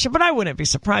recession, but I wouldn't be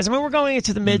surprised. I mean, we're going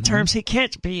into the midterms. He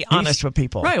can't be honest with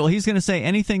people. Right. Well, he's going to say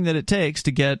anything that it takes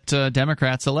to get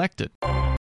Democrats elected.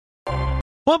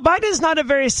 Well, Biden's not a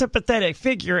very sympathetic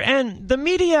figure, and the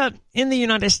media in the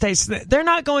United States, they're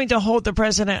not going to hold the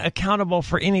president accountable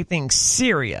for anything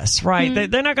serious, right? Mm-hmm.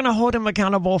 They're not going to hold him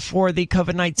accountable for the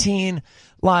COVID-19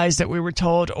 lies that we were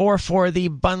told, or for the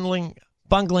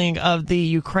bungling of the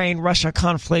Ukraine-Russia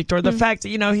conflict, or the fact that,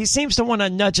 he seems to want to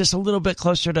nudge us a little bit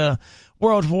closer to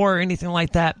World War or anything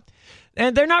like that.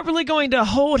 And they're not really going to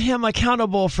hold him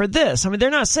accountable for this. I mean, they're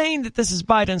not saying that this is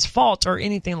Biden's fault or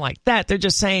anything like that. They're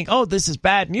just saying, oh, this is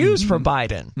bad news for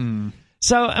Biden.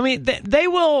 So, I mean, they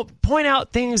will point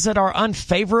out things that are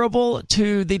unfavorable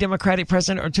to the Democratic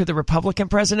president or to the Republican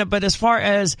president. But as far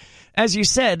as you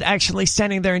said, actually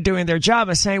standing there and doing their job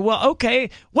and saying, well, okay,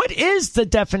 what is the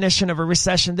definition of a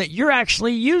recession that you're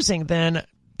actually using then?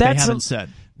 They haven't said.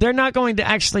 They're not going to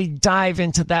actually dive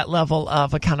into that level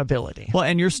of accountability. Well,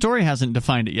 and your story hasn't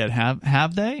defined it yet,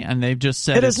 have they? And they've just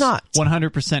said it is not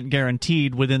 100%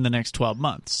 guaranteed within the next 12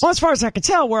 months. Well, as far as I can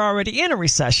tell, we're already in a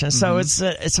recession, so it's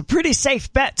a pretty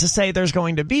safe bet to say there's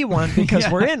going to be one because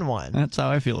we're in one. That's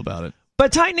how I feel about it.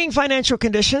 But tightening financial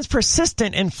conditions,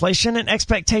 persistent inflation, and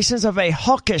expectations of a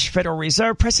hawkish Federal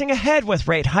Reserve pressing ahead with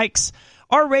rate hikes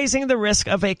are raising the risk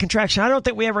of a contraction. I don't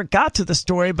think we ever got to the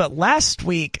story, but last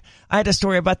week I had a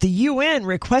story about the UN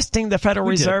requesting the Federal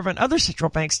Reserve and other central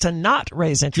banks to not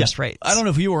raise interest rates. I don't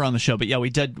know if you were on the show, but yeah, we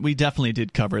definitely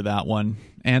did cover that one.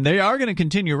 And they are going to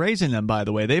continue raising them, by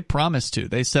the way. They promised to.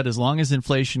 They said as long as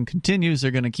inflation continues, they're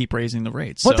going to keep raising the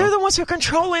rates. Well, they're the ones who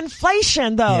control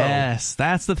inflation, though. Yes,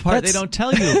 that's the part they don't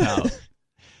tell you about.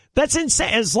 That's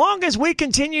insane. As long as we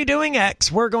continue doing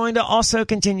X, we're going to also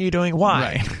continue doing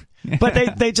Y. Right.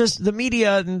 But they just, the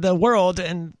media and the world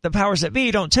and the powers that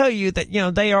be don't tell you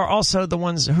that, they are also the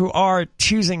ones who are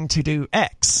choosing to do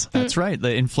X. That's right.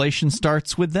 The inflation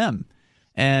starts with them.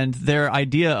 And their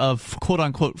idea of, quote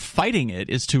unquote, fighting it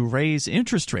is to raise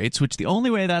interest rates, which the only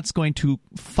way that's going to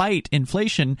fight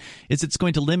inflation is it's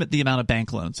going to limit the amount of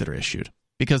bank loans that are issued.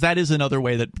 Because that is another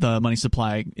way that the money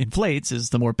supply inflates, is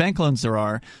the more bank loans there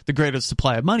are, the greater the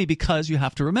supply of money, because you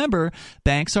have to remember,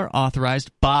 banks are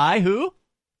authorized by who?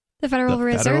 The Federal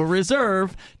Reserve. Federal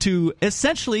Reserve to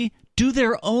essentially do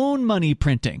their own money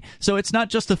printing. So it's not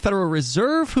just the Federal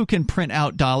Reserve who can print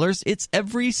out dollars, it's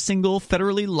every single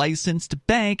federally licensed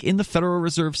bank in the Federal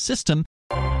Reserve system.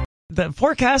 The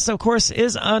forecast, of course,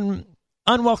 is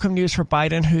unwelcome news for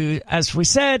Biden, who, as we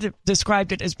said,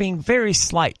 described it as being very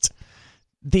slight.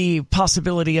 The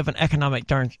possibility of an economic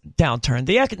downturn.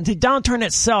 The downturn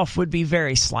itself would be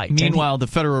very slight. Meanwhile, the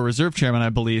Federal Reserve Chairman, I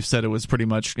believe, said it was pretty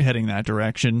much heading that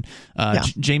direction.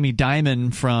 Jamie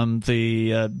Dimon from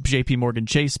the J.P. Morgan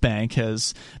Chase Bank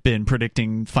has been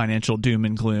predicting financial doom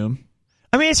and gloom.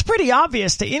 I mean, it's pretty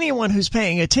obvious to anyone who's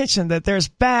paying attention that there's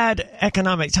bad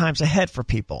economic times ahead for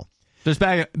people. There's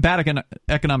bad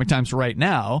economic times right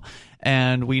now,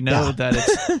 and we know that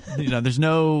it's there's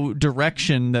no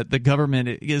direction that the government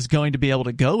is going to be able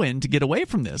to go in to get away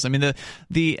from this. I mean,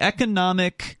 the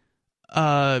economic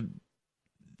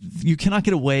you cannot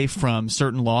get away from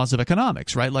certain laws of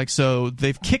economics, right? Like, so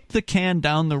they've kicked the can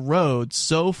down the road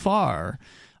so far,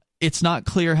 it's not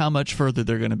clear how much further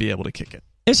they're going to be able to kick it.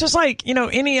 It's just like,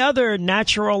 any other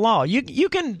natural law. You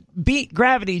can beat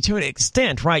gravity to an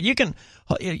extent, right? You can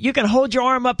hold your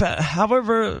arm up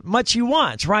however much you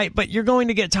want, right? But you're going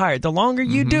to get tired. The longer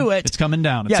you do it, it's coming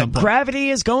down at some point. Gravity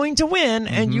is going to win,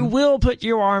 and you will put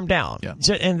your arm down. Yeah.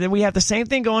 And then we have the same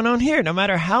thing going on here. No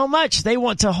matter how much they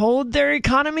want to hold their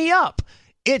economy up,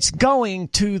 it's going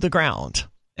to the ground.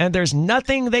 And there's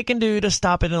nothing they can do to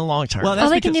stop it in the long term. Well,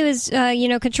 all they can do is,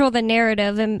 control the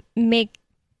narrative and make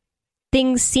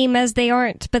things seem as they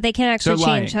aren't, but they can't actually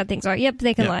change how things are. Yep,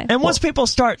 they can lie. And once people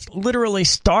start literally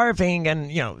starving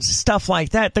and stuff like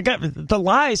that, the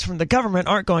lies from the government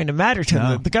aren't going to matter to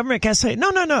them. The government can say,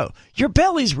 no, your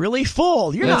belly's really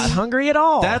full. You're not hungry at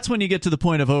all. That's when you get to the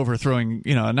point of overthrowing,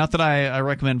 not that I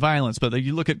recommend violence, but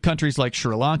you look at countries like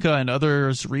Sri Lanka and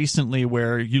others recently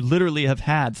where you literally have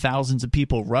had thousands of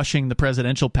people rushing the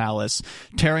presidential palace,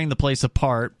 tearing the place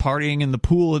apart, partying in the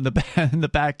pool in the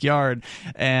backyard,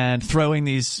 and throwing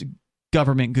these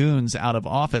government goons out of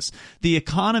office. The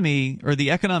economy, or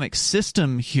the economic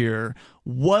system here,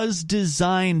 was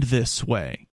designed this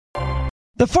way.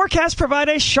 The forecasts provide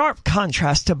a sharp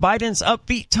contrast to Biden's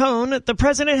upbeat tone. The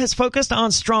president has focused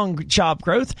on strong job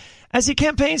growth as he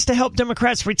campaigns to help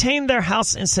Democrats retain their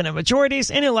House and Senate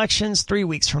majorities in elections 3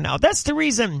 weeks from now. That's the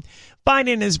reason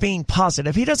Biden is being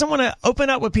positive. He doesn't want to open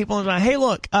up with people and say, hey,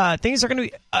 look, things are going to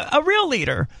be... A real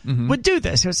leader would do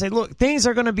this. He would say, look, things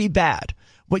are going to be bad.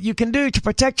 What you can do to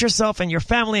protect yourself and your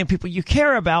family and people you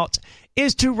care about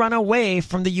is to run away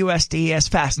from the USD as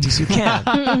fast as you can.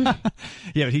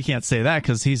 Yeah, but he can't say that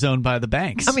because he's owned by the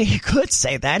banks. I mean, he could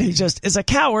say that. He just is a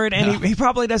coward, and he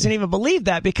probably doesn't even believe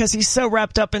that because he's so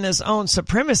wrapped up in his own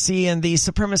supremacy and the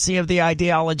supremacy of the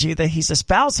ideology that he's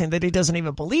espousing that he doesn't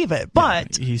even believe it.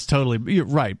 But he's totally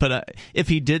right. But if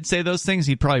he did say those things,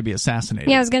 he'd probably be assassinated.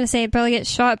 Yeah, I was going to say he'd probably get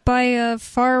shot by a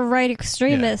far-right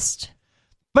extremist. Yeah.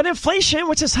 But inflation,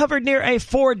 which has hovered near a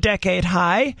 4-decade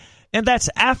high, and that's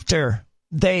after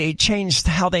they changed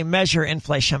how they measure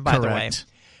inflation, by the way,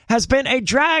 has been a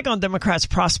drag on Democrats'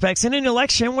 prospects in an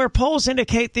election where polls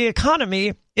indicate the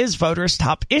economy is voters'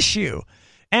 top issue.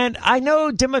 And I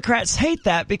know Democrats hate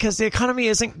that because the economy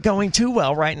isn't going too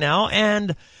well right now,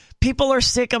 and people are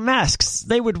sick of masks.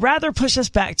 They would rather push us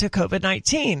back to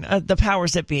COVID-19, the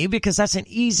powers that be, because that's an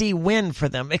easy win for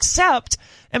them, except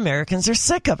Americans are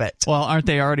sick of it. Well, aren't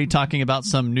they already talking about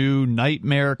some new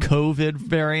nightmare COVID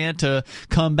variant to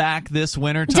come back this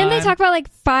wintertime? Didn't they talk about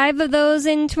like 5 of those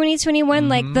in 2021,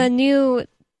 like the new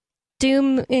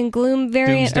doom and gloom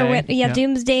variant,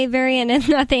 doomsday variant, and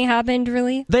nothing happened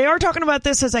really? They are talking about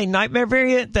this as a nightmare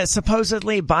variant that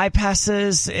supposedly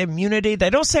bypasses immunity. They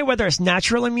don't say whether it's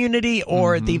natural immunity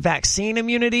or the vaccine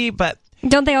immunity, but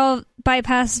don't they all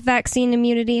bypass vaccine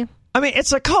immunity. I mean,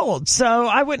 it's a cold, so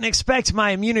I wouldn't expect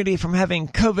my immunity from having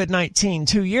COVID-19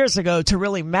 2 years ago to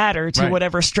really matter to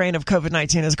whatever strain of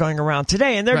COVID-19 is going around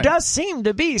today. And there does seem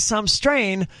to be some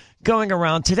strain going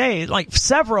around today. Like,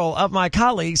 several of my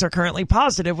colleagues are currently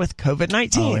positive with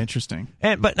COVID-19. Oh, interesting.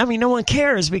 But I mean, no one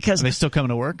cares because are they still coming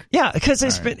to work? Yeah, because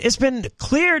it's been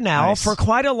clear now for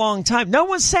quite a long time. No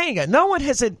one's saying it. No one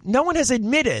has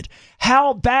admitted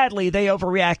how badly they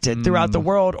overreacted throughout the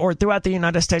world or throughout the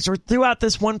United States or throughout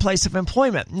this one place of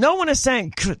employment. No one is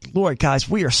saying, "Good Lord, guys,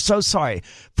 we are so sorry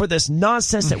for this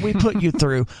nonsense that we put you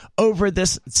through over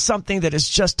this something that is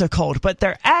just a cold." But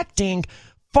they're acting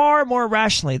far more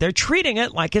rationally. They're treating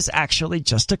it like it's actually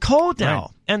just a cold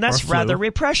now. And that's rather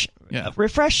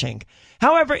refreshing.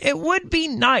 However, it would be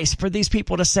nice for these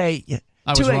people to say,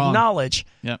 acknowledge,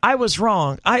 I was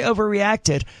wrong, I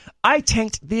overreacted, I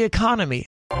tanked the economy.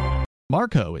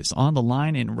 Marco is on the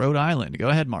line in Rhode Island. Go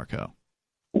ahead, Marco.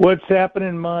 What's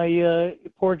happening, my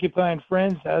porcupine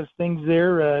friends? How's things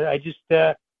there? I just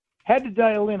had to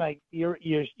dial in. You're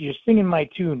singing my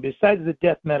tune. Besides the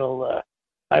death metal,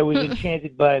 I was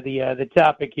enchanted by the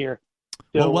topic here.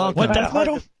 So, well, what death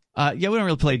metal? We don't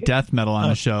really play death metal on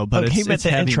the show, but it's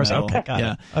heavy metal. Okay, got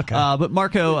it. Okay. But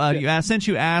Marco, since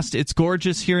you asked, it's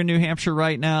gorgeous here in New Hampshire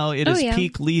right now. It is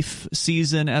peak leaf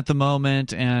season at the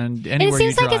moment, and anywhere it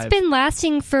seems you drive, like it's been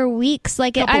lasting for weeks.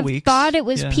 Like I've thought it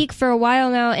was peak for a while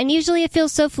now, and usually it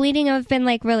feels so fleeting. I've been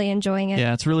really enjoying it.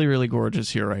 Yeah, it's really, really gorgeous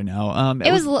here right now.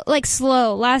 It was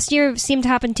slow. Last year seemed to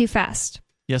happen too fast.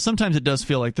 Yeah, sometimes it does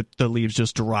feel like the leaves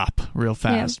just drop real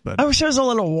fast. But I wish it was a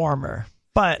little warmer.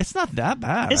 But it's not that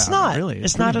bad. It's not. Really.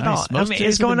 It's not at all. Most I mean,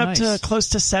 it's going up to close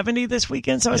to 70 this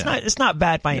weekend, so it's not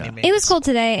bad by any means. It was cold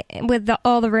today with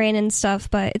all the rain and stuff,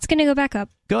 but it's going to go back up.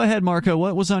 Go ahead, Marco.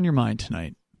 What was on your mind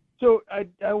tonight? So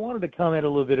I wanted to comment a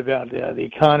little bit about the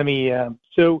economy.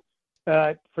 For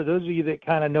those of you that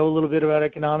kind of know a little bit about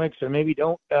economics or maybe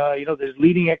don't, there's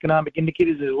leading economic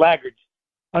indicators, there's laggards.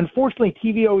 Unfortunately,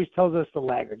 TV always tells us the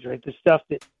laggards, right? The stuff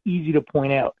that's easy to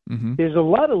point out. Mm-hmm. There's a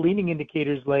lot of leading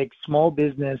indicators like small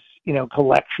business,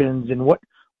 collections, and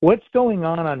what's going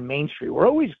on Main Street. We're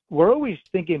always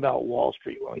thinking about Wall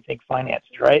Street when we think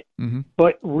finances, right? Mm-hmm.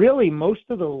 But really, most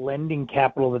of the lending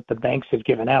capital that the banks have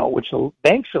given out, which the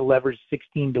banks are leveraged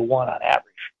 16 to 1 on average,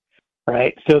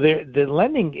 right? So the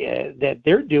lending that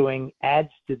they're doing adds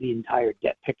to the entire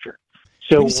debt picture.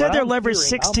 So when you said they're leveraged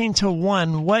 16 to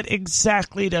 1, what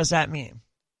exactly does that mean?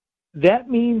 That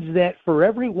means that for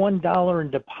every $1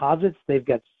 in deposits, they've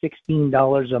got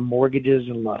 $16 of mortgages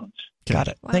and loans. Got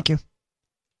it. Wow. Thank you.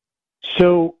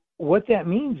 So what that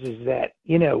means is that,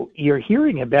 you're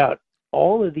hearing about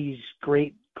all of these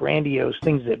great, grandiose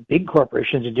things that big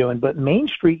corporations are doing, but Main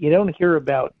Street you don't hear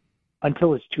about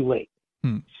until it's too late.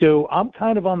 So I'm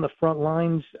kind of on the front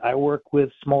lines. I work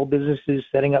with small businesses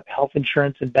setting up health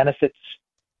insurance and benefits,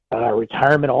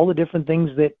 retirement, all the different things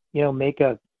that, make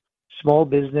a small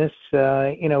business,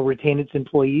 retain its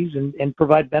employees and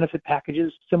provide benefit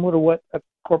packages similar to what a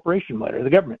corporation might or the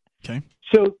government. Okay.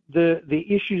 So the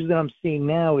issues that I'm seeing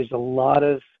now is a lot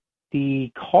of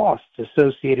the costs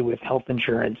associated with health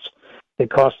insurance, the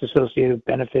costs associated with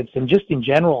benefits, and just in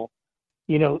general,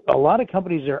 a lot of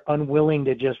companies are unwilling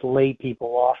to just lay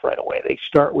people off right away. They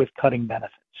start with cutting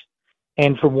benefits.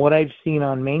 And from what I've seen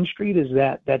on Main Street is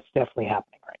that's definitely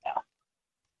happening right now.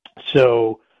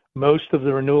 So most of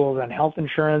the renewals on health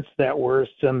insurance that were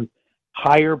some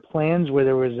higher plans where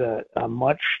there was a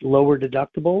much lower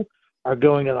deductible are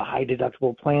going to the high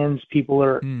deductible plans. People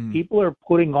are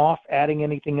putting off adding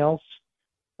anything else.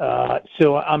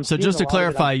 So just to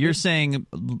clarify, you're saying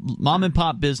mom and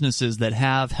pop businesses that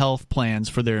have health plans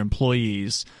for their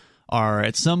employees are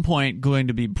at some point going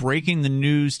to be breaking the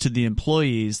news to the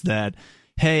employees that,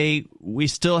 hey, we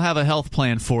still have a health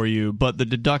plan for you, but the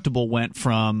deductible went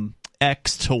from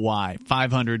X to Y,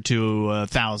 500 to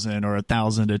 1,000 or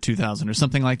 1,000 to 2,000 or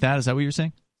something like that. Is that what you're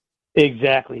saying?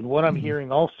 Exactly. And what I'm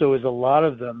hearing also is a lot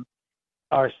of them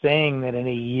are saying that in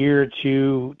a year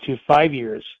to 5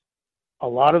 years, a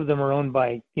lot of them are owned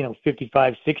by,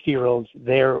 55, 60-year-olds.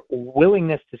 Their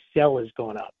willingness to sell has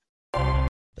gone up.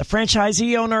 The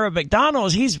franchisee owner of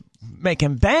McDonald's, he's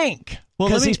making bank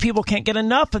because these people can't get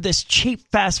enough of this cheap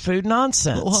fast food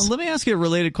nonsense. Well, let me ask you a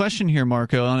related question here,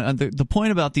 Marco. On the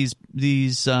point about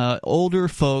these older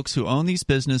folks who own these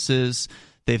businesses,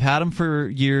 they've had them for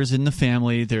years in the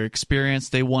family, they're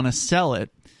experienced, they want to sell it.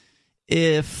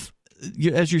 If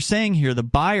as you're saying here, the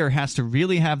buyer has to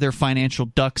really have their financial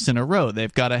ducks in a row.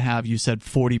 They've got to have, you said,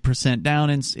 40%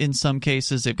 down in some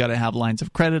cases. They've got to have lines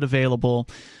of credit available.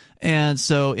 And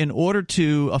so in order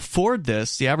to afford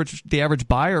this, the average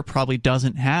buyer probably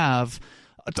doesn't have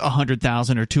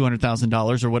 $100,000 or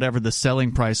 $200,000 or whatever the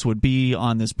selling price would be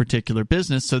on this particular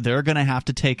business. So they're going to have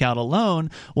to take out a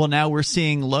loan. Well, now we're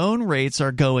seeing loan rates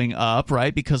are going up,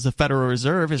 right? Because the Federal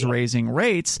Reserve is raising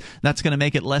rates. That's going to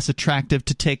make it less attractive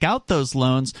to take out those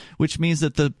loans, which means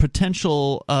that the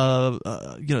potential,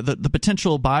 the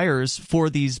potential buyers for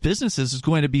these businesses is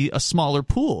going to be a smaller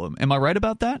pool. Am I right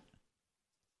about that?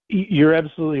 You're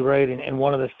absolutely right, and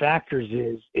one of the factors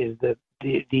is that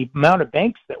the amount of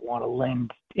banks that want to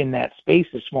lend in that space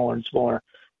is smaller and smaller,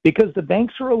 because the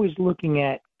banks are always looking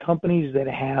at companies that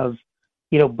have,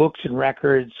 books and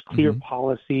records, clear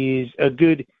policies, a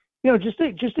good, just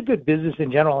a good business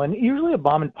in general. And usually a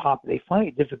mom and pop, they find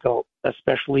it difficult,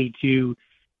 especially to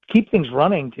keep things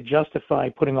running, to justify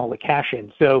putting all the cash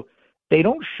in. So they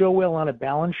don't show well on a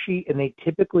balance sheet, and they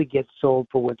typically get sold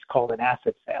for what's called an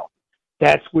asset sale.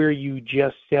 That's where you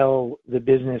just sell the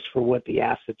business for what the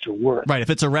assets are worth. Right. If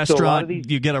it's a restaurant,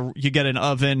 you get an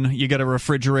oven, you get a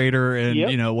refrigerator,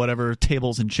 and whatever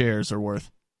tables and chairs are worth.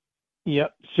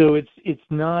 Yep. So it's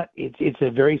a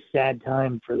very sad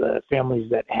time for the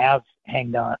families that have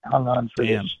hung on for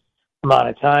this amount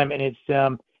of time, and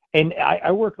it's and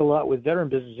I work a lot with veteran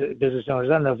business owners.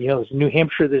 I don't know if you know this. In New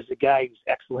Hampshire, there's a guy who's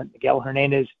excellent, Miguel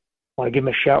Hernandez. I want to give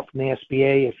him a shout from the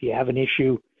SBA if you have an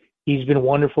issue. He's been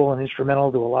wonderful and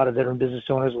instrumental to a lot of veteran business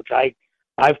owners, which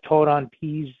I've taught on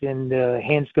Pease and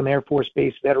Hanscom Air Force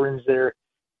Base veterans that are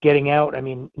getting out. I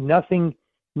mean, nothing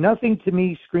to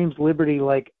me screams liberty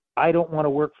like I don't want to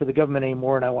work for the government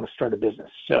anymore and I want to start a business.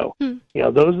 So,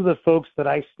 those are the folks that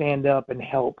I stand up and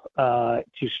help to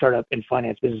start up and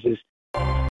finance businesses.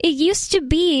 It used to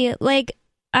be like,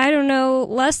 I don't know,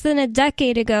 less than a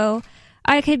decade ago,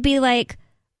 I could be like,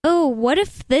 oh, what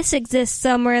if this exists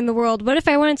somewhere in the world? What if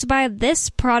I wanted to buy this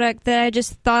product that I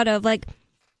just thought of? Like,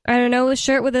 I don't know, a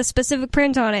shirt with a specific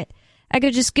print on it. I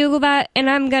could just Google that, and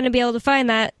I'm going to be able to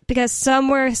find that because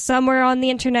somewhere on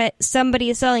the internet, somebody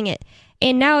is selling it.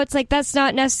 And now it's like that's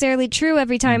not necessarily true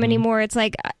every time anymore. It's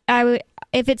like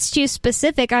if it's too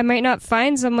specific, I might not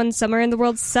find someone somewhere in the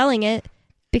world selling it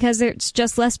because there's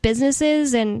just less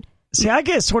businesses. And see, I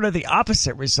get sort of the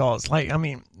opposite results. Like, I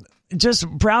mean, just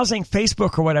browsing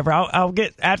Facebook or whatever, I'll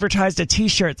get advertised a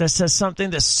T-shirt that says something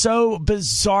that's so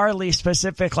bizarrely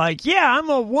specific, like, yeah, I'm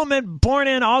a woman born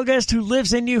in August who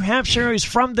lives in New Hampshire, who's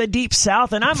from the Deep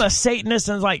South, and I'm a Satanist,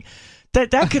 and like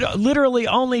that could literally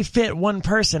only fit one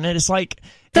person. And it's like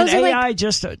an AI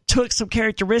just took some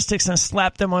characteristics and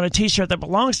slapped them on a T-shirt that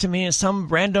belongs to me, and some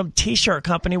random T-shirt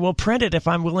company will print it if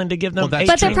I'm willing to give them $18.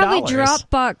 But they're probably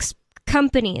Dropbox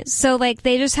companies, so like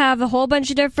they just have a whole bunch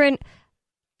of different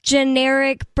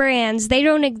generic brands.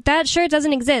 That shirt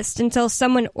doesn't exist until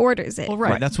someone orders it. Well,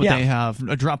 right. That's what they have.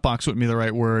 A Dropbox wouldn't be the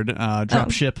right word. Drop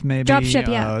ship, maybe. Drop ship,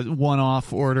 yeah.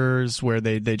 One-off orders where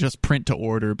they just print to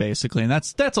order, basically. And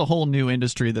that's a whole new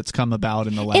industry that's come about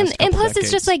in the last couple And plus, decades.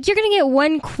 it's just like, you're going to get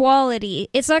one quality.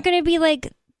 It's not going to be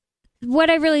like, what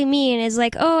I really mean is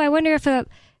like, oh, I wonder if a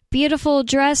beautiful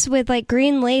dress with like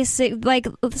green lace, like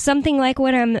something like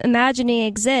what I'm imagining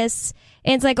exists.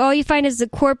 And it's like all you find is the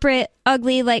corporate,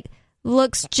 ugly, like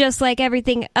looks just like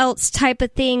everything else type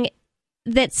of thing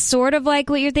that's sort of like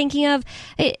what you're thinking of.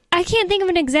 I can't think of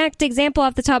an exact example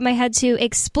off the top of my head to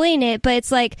explain it, but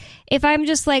it's like if I'm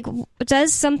just like,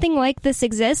 does something like this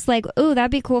exist? Like, oh, that'd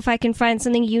be cool if I can find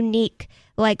something unique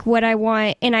like what I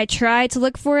want, and I try to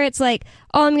look for it. It's like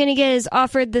all I'm going to get is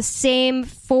offered the same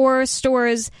 4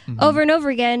 stores over and over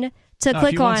again to click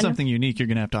if you want on. something unique, you're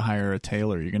going to have to hire a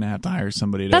tailor. You're going to have to hire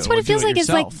somebody to That's what it feels like.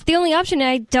 Yourself. Is like the only option. And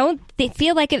I don't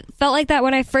feel like it felt like that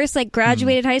when I first like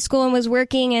graduated high school and was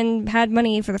working and had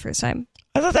money for the first time.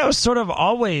 I thought that was sort of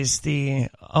always the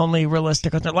only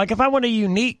realistic. Like if I want a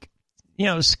unique,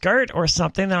 skirt or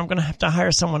something, then I'm going to have to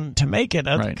hire someone to make it.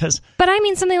 Right. But I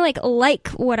mean something like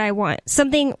what I want.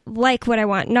 Something like what I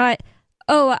want, not,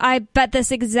 oh, I bet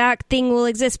this exact thing will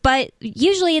exist. But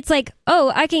usually it's like,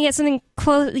 oh, I can get something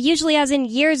close. Usually as in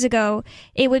years ago,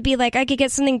 it would be like I could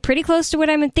get something pretty close to what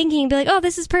I'm thinking and be like, oh,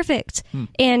 this is perfect.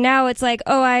 And now it's like,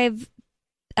 oh,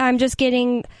 I'm just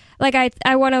getting, like,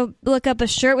 I want to look up a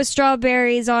shirt with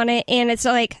strawberries on it. And it's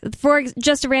like, for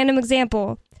just a random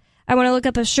example, I want to look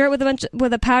up a shirt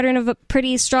with a pattern of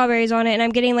pretty strawberries on it. And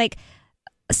I'm getting like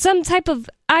some type of,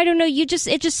 I don't know, it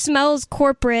just smells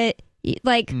corporate,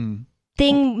 like,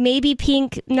 thing, maybe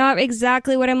pink, not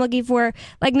exactly what I'm looking for,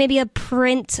 like maybe a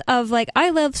print of like I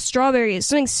love strawberries,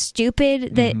 something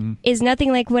stupid that is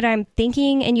nothing like what I'm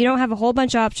thinking, and you don't have a whole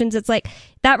bunch of options. It's like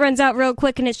that runs out real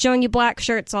quick and it's showing you black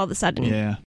shirts all of a sudden.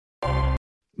 Yeah.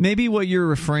 Maybe what you're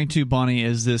referring to, Bonnie,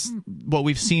 is this, what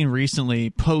we've seen recently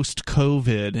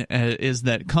post-COVID is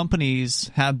that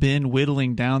companies have been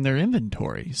whittling down their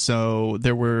inventory. So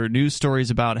there were news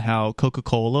stories about how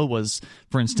Coca-Cola was,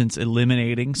 for instance,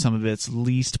 eliminating some of its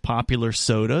least popular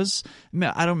sodas.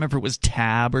 I don't remember if it was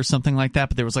Tab or something like that,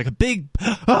 but there was like a big,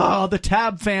 the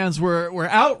Tab fans were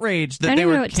outraged that they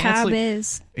were canceling. I don't know what Tab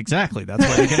is. Exactly. That's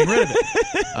why they're getting rid of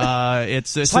it.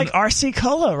 It's like RC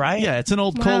Cola, right? Yeah, it's an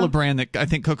old cola brand that I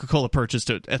think Coca-Cola purchased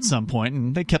it at some point,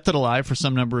 and they kept it alive for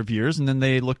some number of years, and then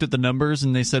they looked at the numbers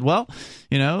and they said, well,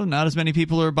 not as many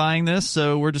people are buying this,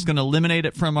 so we're just going to eliminate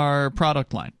it from our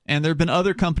product line. And there have been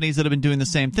other companies that have been doing the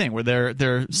same thing, where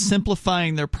they're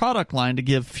simplifying their product line to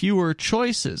give fewer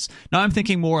choices. Now, I'm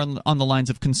thinking more on the lines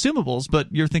of consumables, but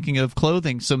you're thinking of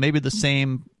clothing, so maybe the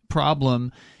same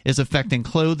problem is affecting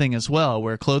clothing as well,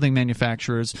 where clothing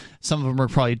manufacturers, some of them are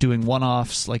probably doing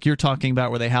one-offs like you're talking about,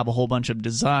 where they have a whole bunch of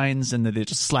designs and then they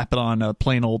just slap it on a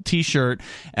plain old t-shirt,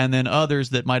 and then others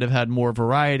that might have had more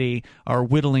variety are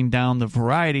whittling down the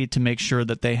variety to make sure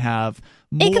that they have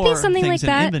more it could be something things like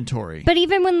that, in inventory. But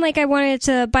even when I wanted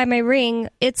to buy my ring,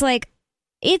 it's like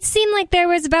it seemed like there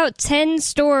was about 10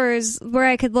 stores where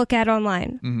I could look at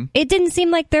online. Mm-hmm. It didn't seem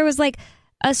like there was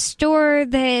a store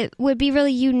that would be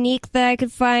really unique that I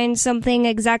could find something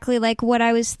exactly like what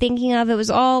I was thinking of. It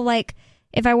was all like,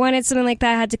 if I wanted something like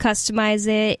that, I had to customize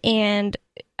it, and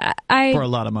for a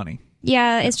lot of money.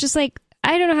 Yeah, it's just like,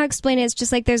 I don't know how to explain it. It's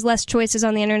just like there's less choices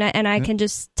on the internet, and I can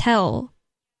just tell.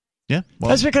 Yeah, well,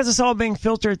 that's because it's all being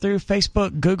filtered through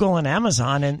Facebook, Google, and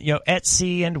Amazon, and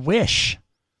Etsy and Wish.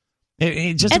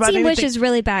 Etsy and Wish is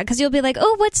really bad, because you'll be like,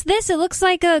 oh, what's this? It looks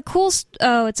like a cool...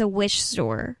 Oh, it's a Wish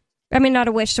store. I mean, not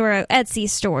a Wish store, an Etsy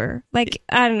store.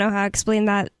 I don't know how to explain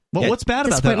that. Well, what's bad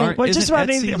about that? Isn't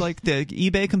Etsy like the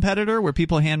eBay competitor where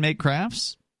people handmade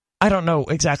crafts? I don't know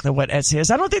exactly what Etsy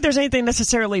is. I don't think there's anything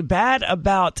necessarily bad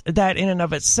about that in and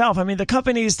of itself. I mean, the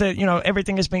companies that,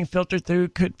 everything is being filtered through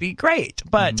could be great,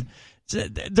 but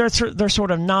they're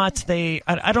sort of not.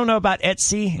 I don't know about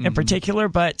Etsy in particular,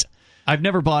 but... I've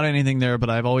never bought anything there, but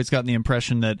I've always gotten the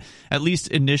impression that, at least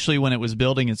initially when it was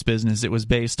building its business, it was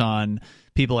based on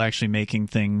people actually making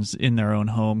things in their own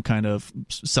home, kind of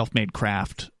self-made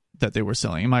craft that they were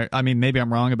selling. I mean, maybe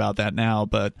I'm wrong about that now,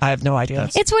 but... I have no idea.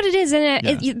 It's what it is,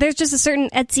 and there's just a certain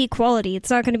Etsy quality. It's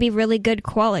not going to be really good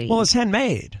quality. Well, it's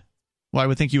handmade. Well, I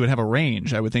would think you would have a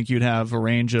range. I would think you'd have a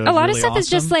range of a lot really of stuff is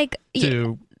just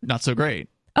to not so great.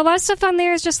 A lot of stuff on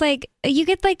there is just you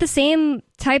get the same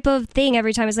type of thing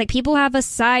every time. It's like people have a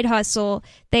side hustle.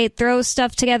 They throw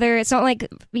stuff together. It's not like,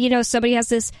 somebody has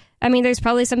this. I mean, there's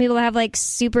probably some people that have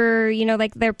super,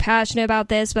 they're passionate about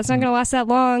this, but it's not going to last that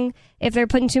long if they're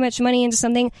putting too much money into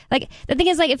something. The thing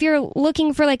is, if you're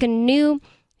looking for a new,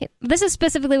 this is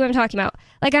specifically what I'm talking about.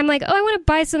 I'm like, oh, I want to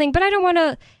buy something, but I don't want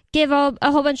to give a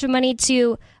whole bunch of money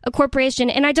to a corporation,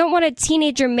 and I don't want a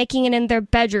teenager making it in their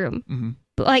bedroom. Mm-hmm.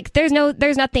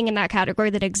 There's nothing in that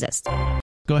category that exists.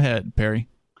 Go ahead, Perry.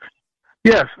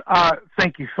 Yes,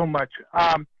 thank you so much.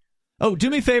 Do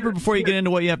me a favor before you get into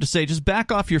what you have to say. Just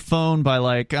back off your phone by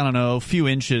I don't know, a few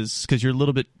inches, because you're a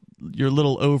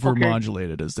little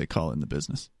over-modulated, as they call it in the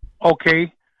business.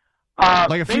 Okay.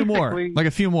 A few more,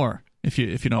 if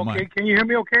you don't mind. Okay, can you hear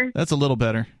me okay? That's a little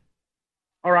better.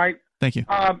 All right. Thank you.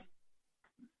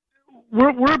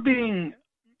 We're being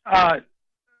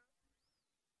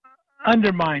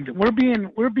undermined. We're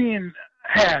being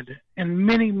had in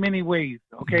many, many ways,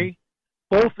 okay?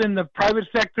 Both in the private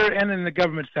sector and in the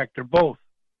government sector, both.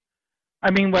 I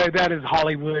mean, by that is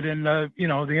Hollywood and the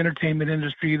entertainment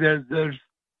industry. There's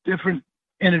different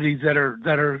entities that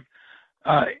are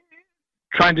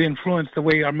trying to influence the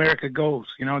way America goes.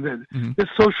 This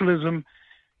socialism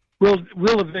will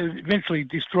eventually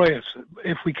destroy us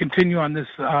if we continue on this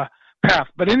path.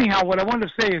 But anyhow, what I wanted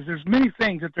to say is there's many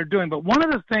things that they're doing, but one of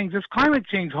the things, this climate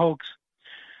change hoax,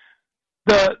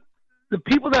 the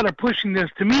people that are pushing this,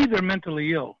 to me, they're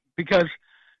mentally ill, because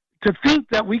to think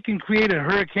that we can create a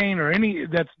hurricane or any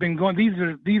that's been going, these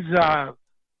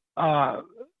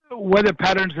weather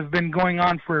patterns have been going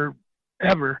on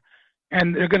forever,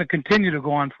 and they're going to continue to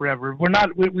go on forever.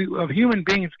 Human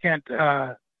beings can't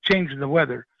change the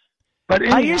weather. But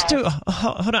anyhow,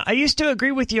 I used to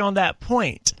agree with you on that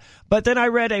point, but then I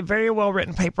read a very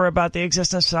well-written paper about the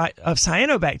existence of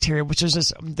cyanobacteria, which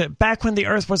is back when the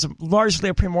Earth was largely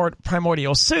a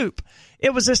primordial soup.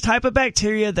 It was this type of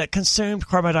bacteria that consumed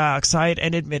carbon dioxide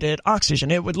and emitted oxygen.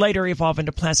 It would later evolve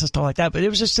into plants and stuff like that, but it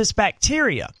was just this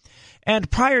bacteria. And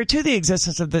prior to the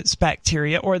existence of this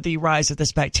bacteria, or the rise of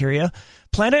this bacteria,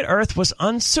 planet Earth was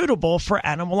unsuitable for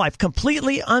animal life,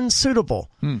 completely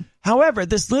unsuitable. However,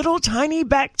 this little tiny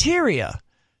bacteria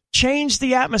change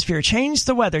the atmosphere, change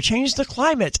the weather, change the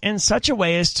climate in such a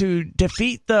way as to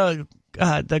defeat the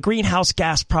greenhouse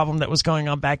gas problem that was going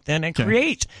on back then and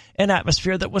create an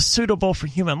atmosphere that was suitable for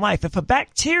human life. If a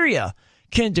bacteria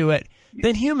can do it,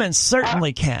 then humans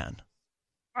certainly can.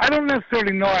 I don't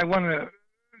necessarily know I want to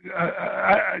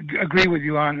agree with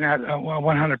you on that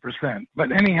 100%.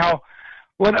 But anyhow,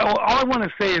 all I want to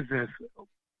say is this.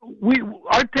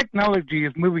 Our technology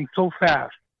is moving so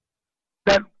fast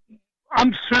that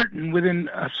I'm certain within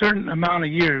a certain amount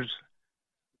of years,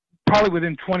 probably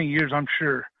within 20 years, I'm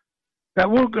sure, that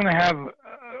we're going to have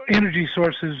energy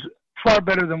sources far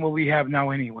better than what we have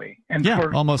now anyway. And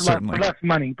for less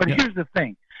money. But here's the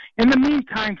thing. In the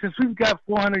meantime, since we've got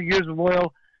 400 years of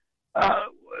oil,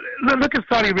 look at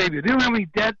Saudi Arabia. They don't have any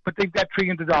debt, but they've got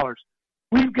trillions of dollars.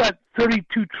 We've got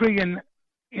 32 trillion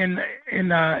in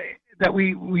that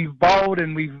we've borrowed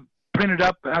and we've printed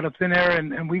up out of thin air,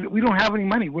 and we don't have any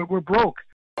money. We're broke.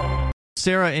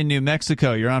 Sarah in New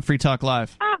Mexico, you're on Free Talk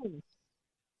Live.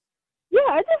 Yeah,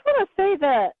 I just want to say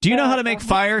that. Do you know how to make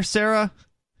fire, Sarah?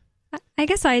 I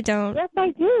guess I don't. Yes,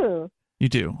 I do. You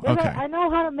do? Yes, okay. I know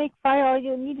how to make fire. All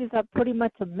you need is pretty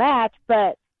much a match,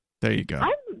 but there you go.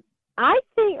 I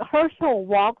think Herschel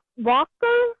Walker,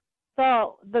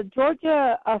 the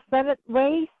Georgia Senate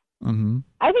race,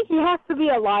 I think he has to be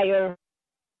a liar.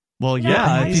 Well,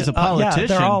 yeah, if he's a politician. Yeah,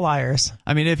 they're all liars.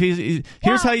 I mean,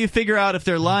 here's how you figure out if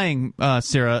they're lying,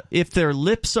 Sarah. If their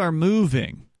lips are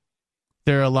moving,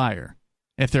 they're a liar.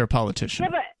 If they're a politician,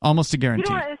 almost a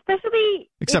guarantee. Especially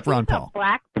except Ron Paul, a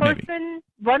black person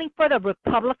running for the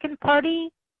Republican Party.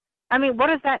 I mean, what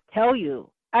does that tell you?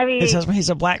 I mean, he's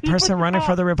a black person running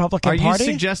for the Republican Party. Are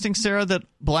you suggesting, Sarah, that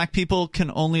black people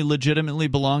can only legitimately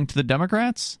belong to the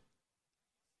Democrats?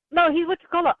 No, he's what you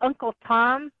call an Uncle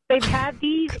Tom. They've had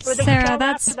these. Sarah,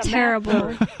 that's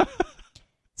terrible.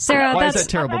 Sarah, why is that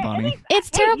terrible, Bonnie? It's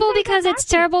terrible because it's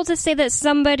terrible to say that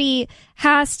somebody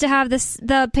has to have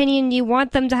the opinion you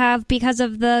want them to have because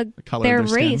of their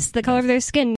race, the color of their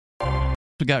skin.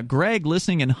 We got Greg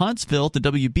listening in Huntsville to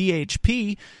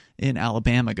WBHP in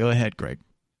Alabama. Go ahead, Greg.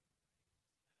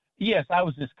 Yes, I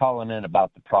was just calling in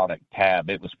about the product Tab.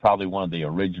 It was probably one of the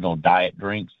original diet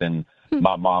drinks, and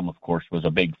my mom, of course, was a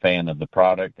big fan of the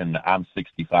product, and I'm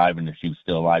 65, and if she was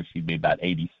still alive, she'd be about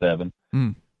 87.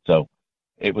 So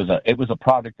it was a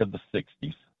product of the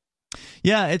 60s.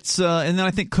 Yeah, it's and then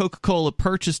I think Coca-Cola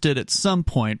purchased it at some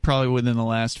point, probably within the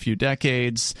last few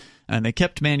decades, and they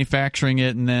kept manufacturing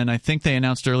it, and then I think they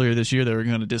announced earlier this year they were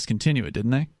going to discontinue it,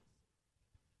 didn't they?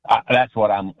 That's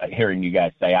what I'm hearing you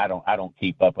guys say. I don't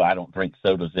keep up. I don't drink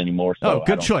sodas anymore. So good I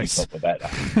don't choice. Keep up with that.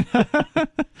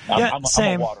 I'm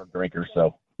a water drinker,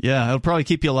 so. Yeah, it'll probably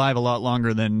keep you alive a lot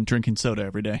longer than drinking soda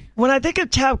every day. When I think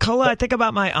of Tab Cola, I think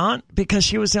about my aunt because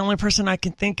she was the only person I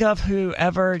can think of who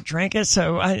ever drank it.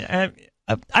 So I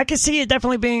could see it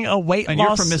definitely being a weight and loss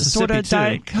you're from Mississippi sort of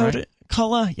diet right?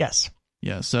 cola. Yes.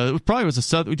 Yeah, so it probably was a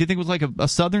southern. Do you think it was like a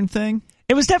southern thing?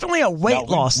 It was definitely a weight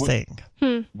loss thing.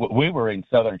 We were in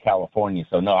Southern California,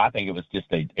 so no, I think it was just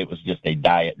a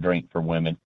diet drink for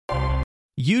women.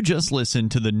 You just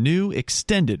listened to the new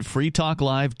extended Free Talk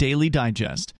Live Daily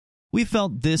Digest. We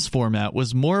felt this format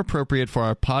was more appropriate for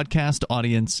our podcast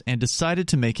audience and decided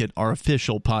to make it our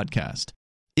official podcast.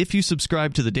 If you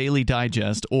subscribe to the Daily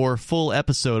Digest or full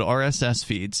episode RSS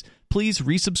feeds, please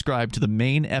resubscribe to the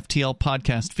main FTL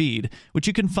podcast feed, which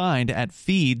you can find at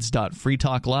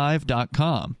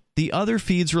feeds.freetalklive.com. The other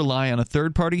feeds rely on a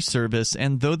third-party service,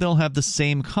 and though they'll have the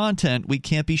same content, we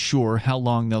can't be sure how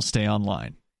long they'll stay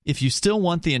online. If you still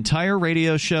want the entire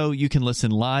radio show, you can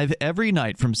listen live every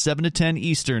night from 7 to 10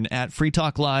 Eastern at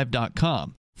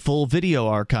freetalklive.com. Full video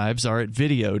archives are at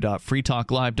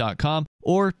video.freetalklive.com,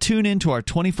 or tune into our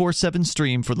 24/7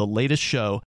 stream for the latest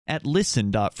show at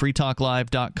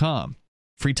listen.freetalklive.com.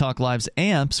 Free Talk Live's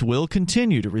amps will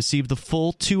continue to receive the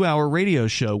full 2-hour radio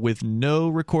show with no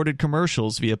recorded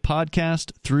commercials via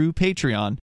podcast through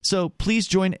Patreon, so please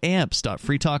join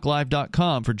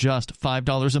amps.freetalklive.com for just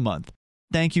 $5 a month.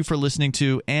 Thank you for listening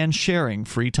to and sharing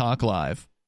Free Talk Live.